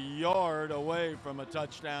and 1 yard away from a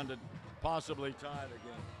touchdown to possibly tie the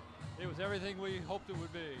game. It was everything we hoped it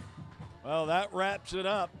would be. Well, that wraps it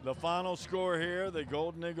up. The final score here, the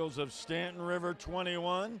Golden Eagles of Staunton River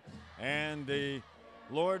 21 and the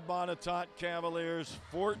Lord Botetourt Cavaliers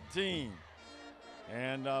 14.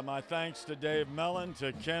 And my thanks to Dave Mellon,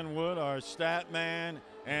 to Ken Wood, our stat man,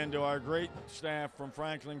 and to our great staff from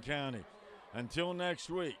Franklin County. Until next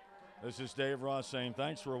week, this is Dave Ross saying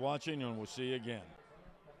thanks for watching, and we'll see you again.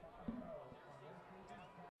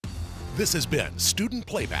 This has been Student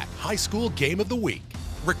Playback High School Game of the Week.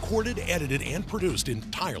 Recorded, edited, and produced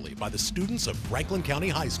entirely by the students of Franklin County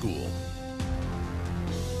High School.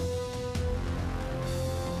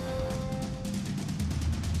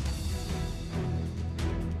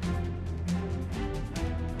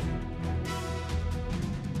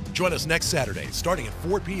 Join us next Saturday starting at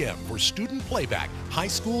 4 p.m. for Student Playback High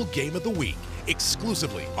School Game of the Week,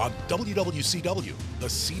 exclusively on WWCW, the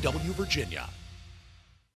CW Virginia.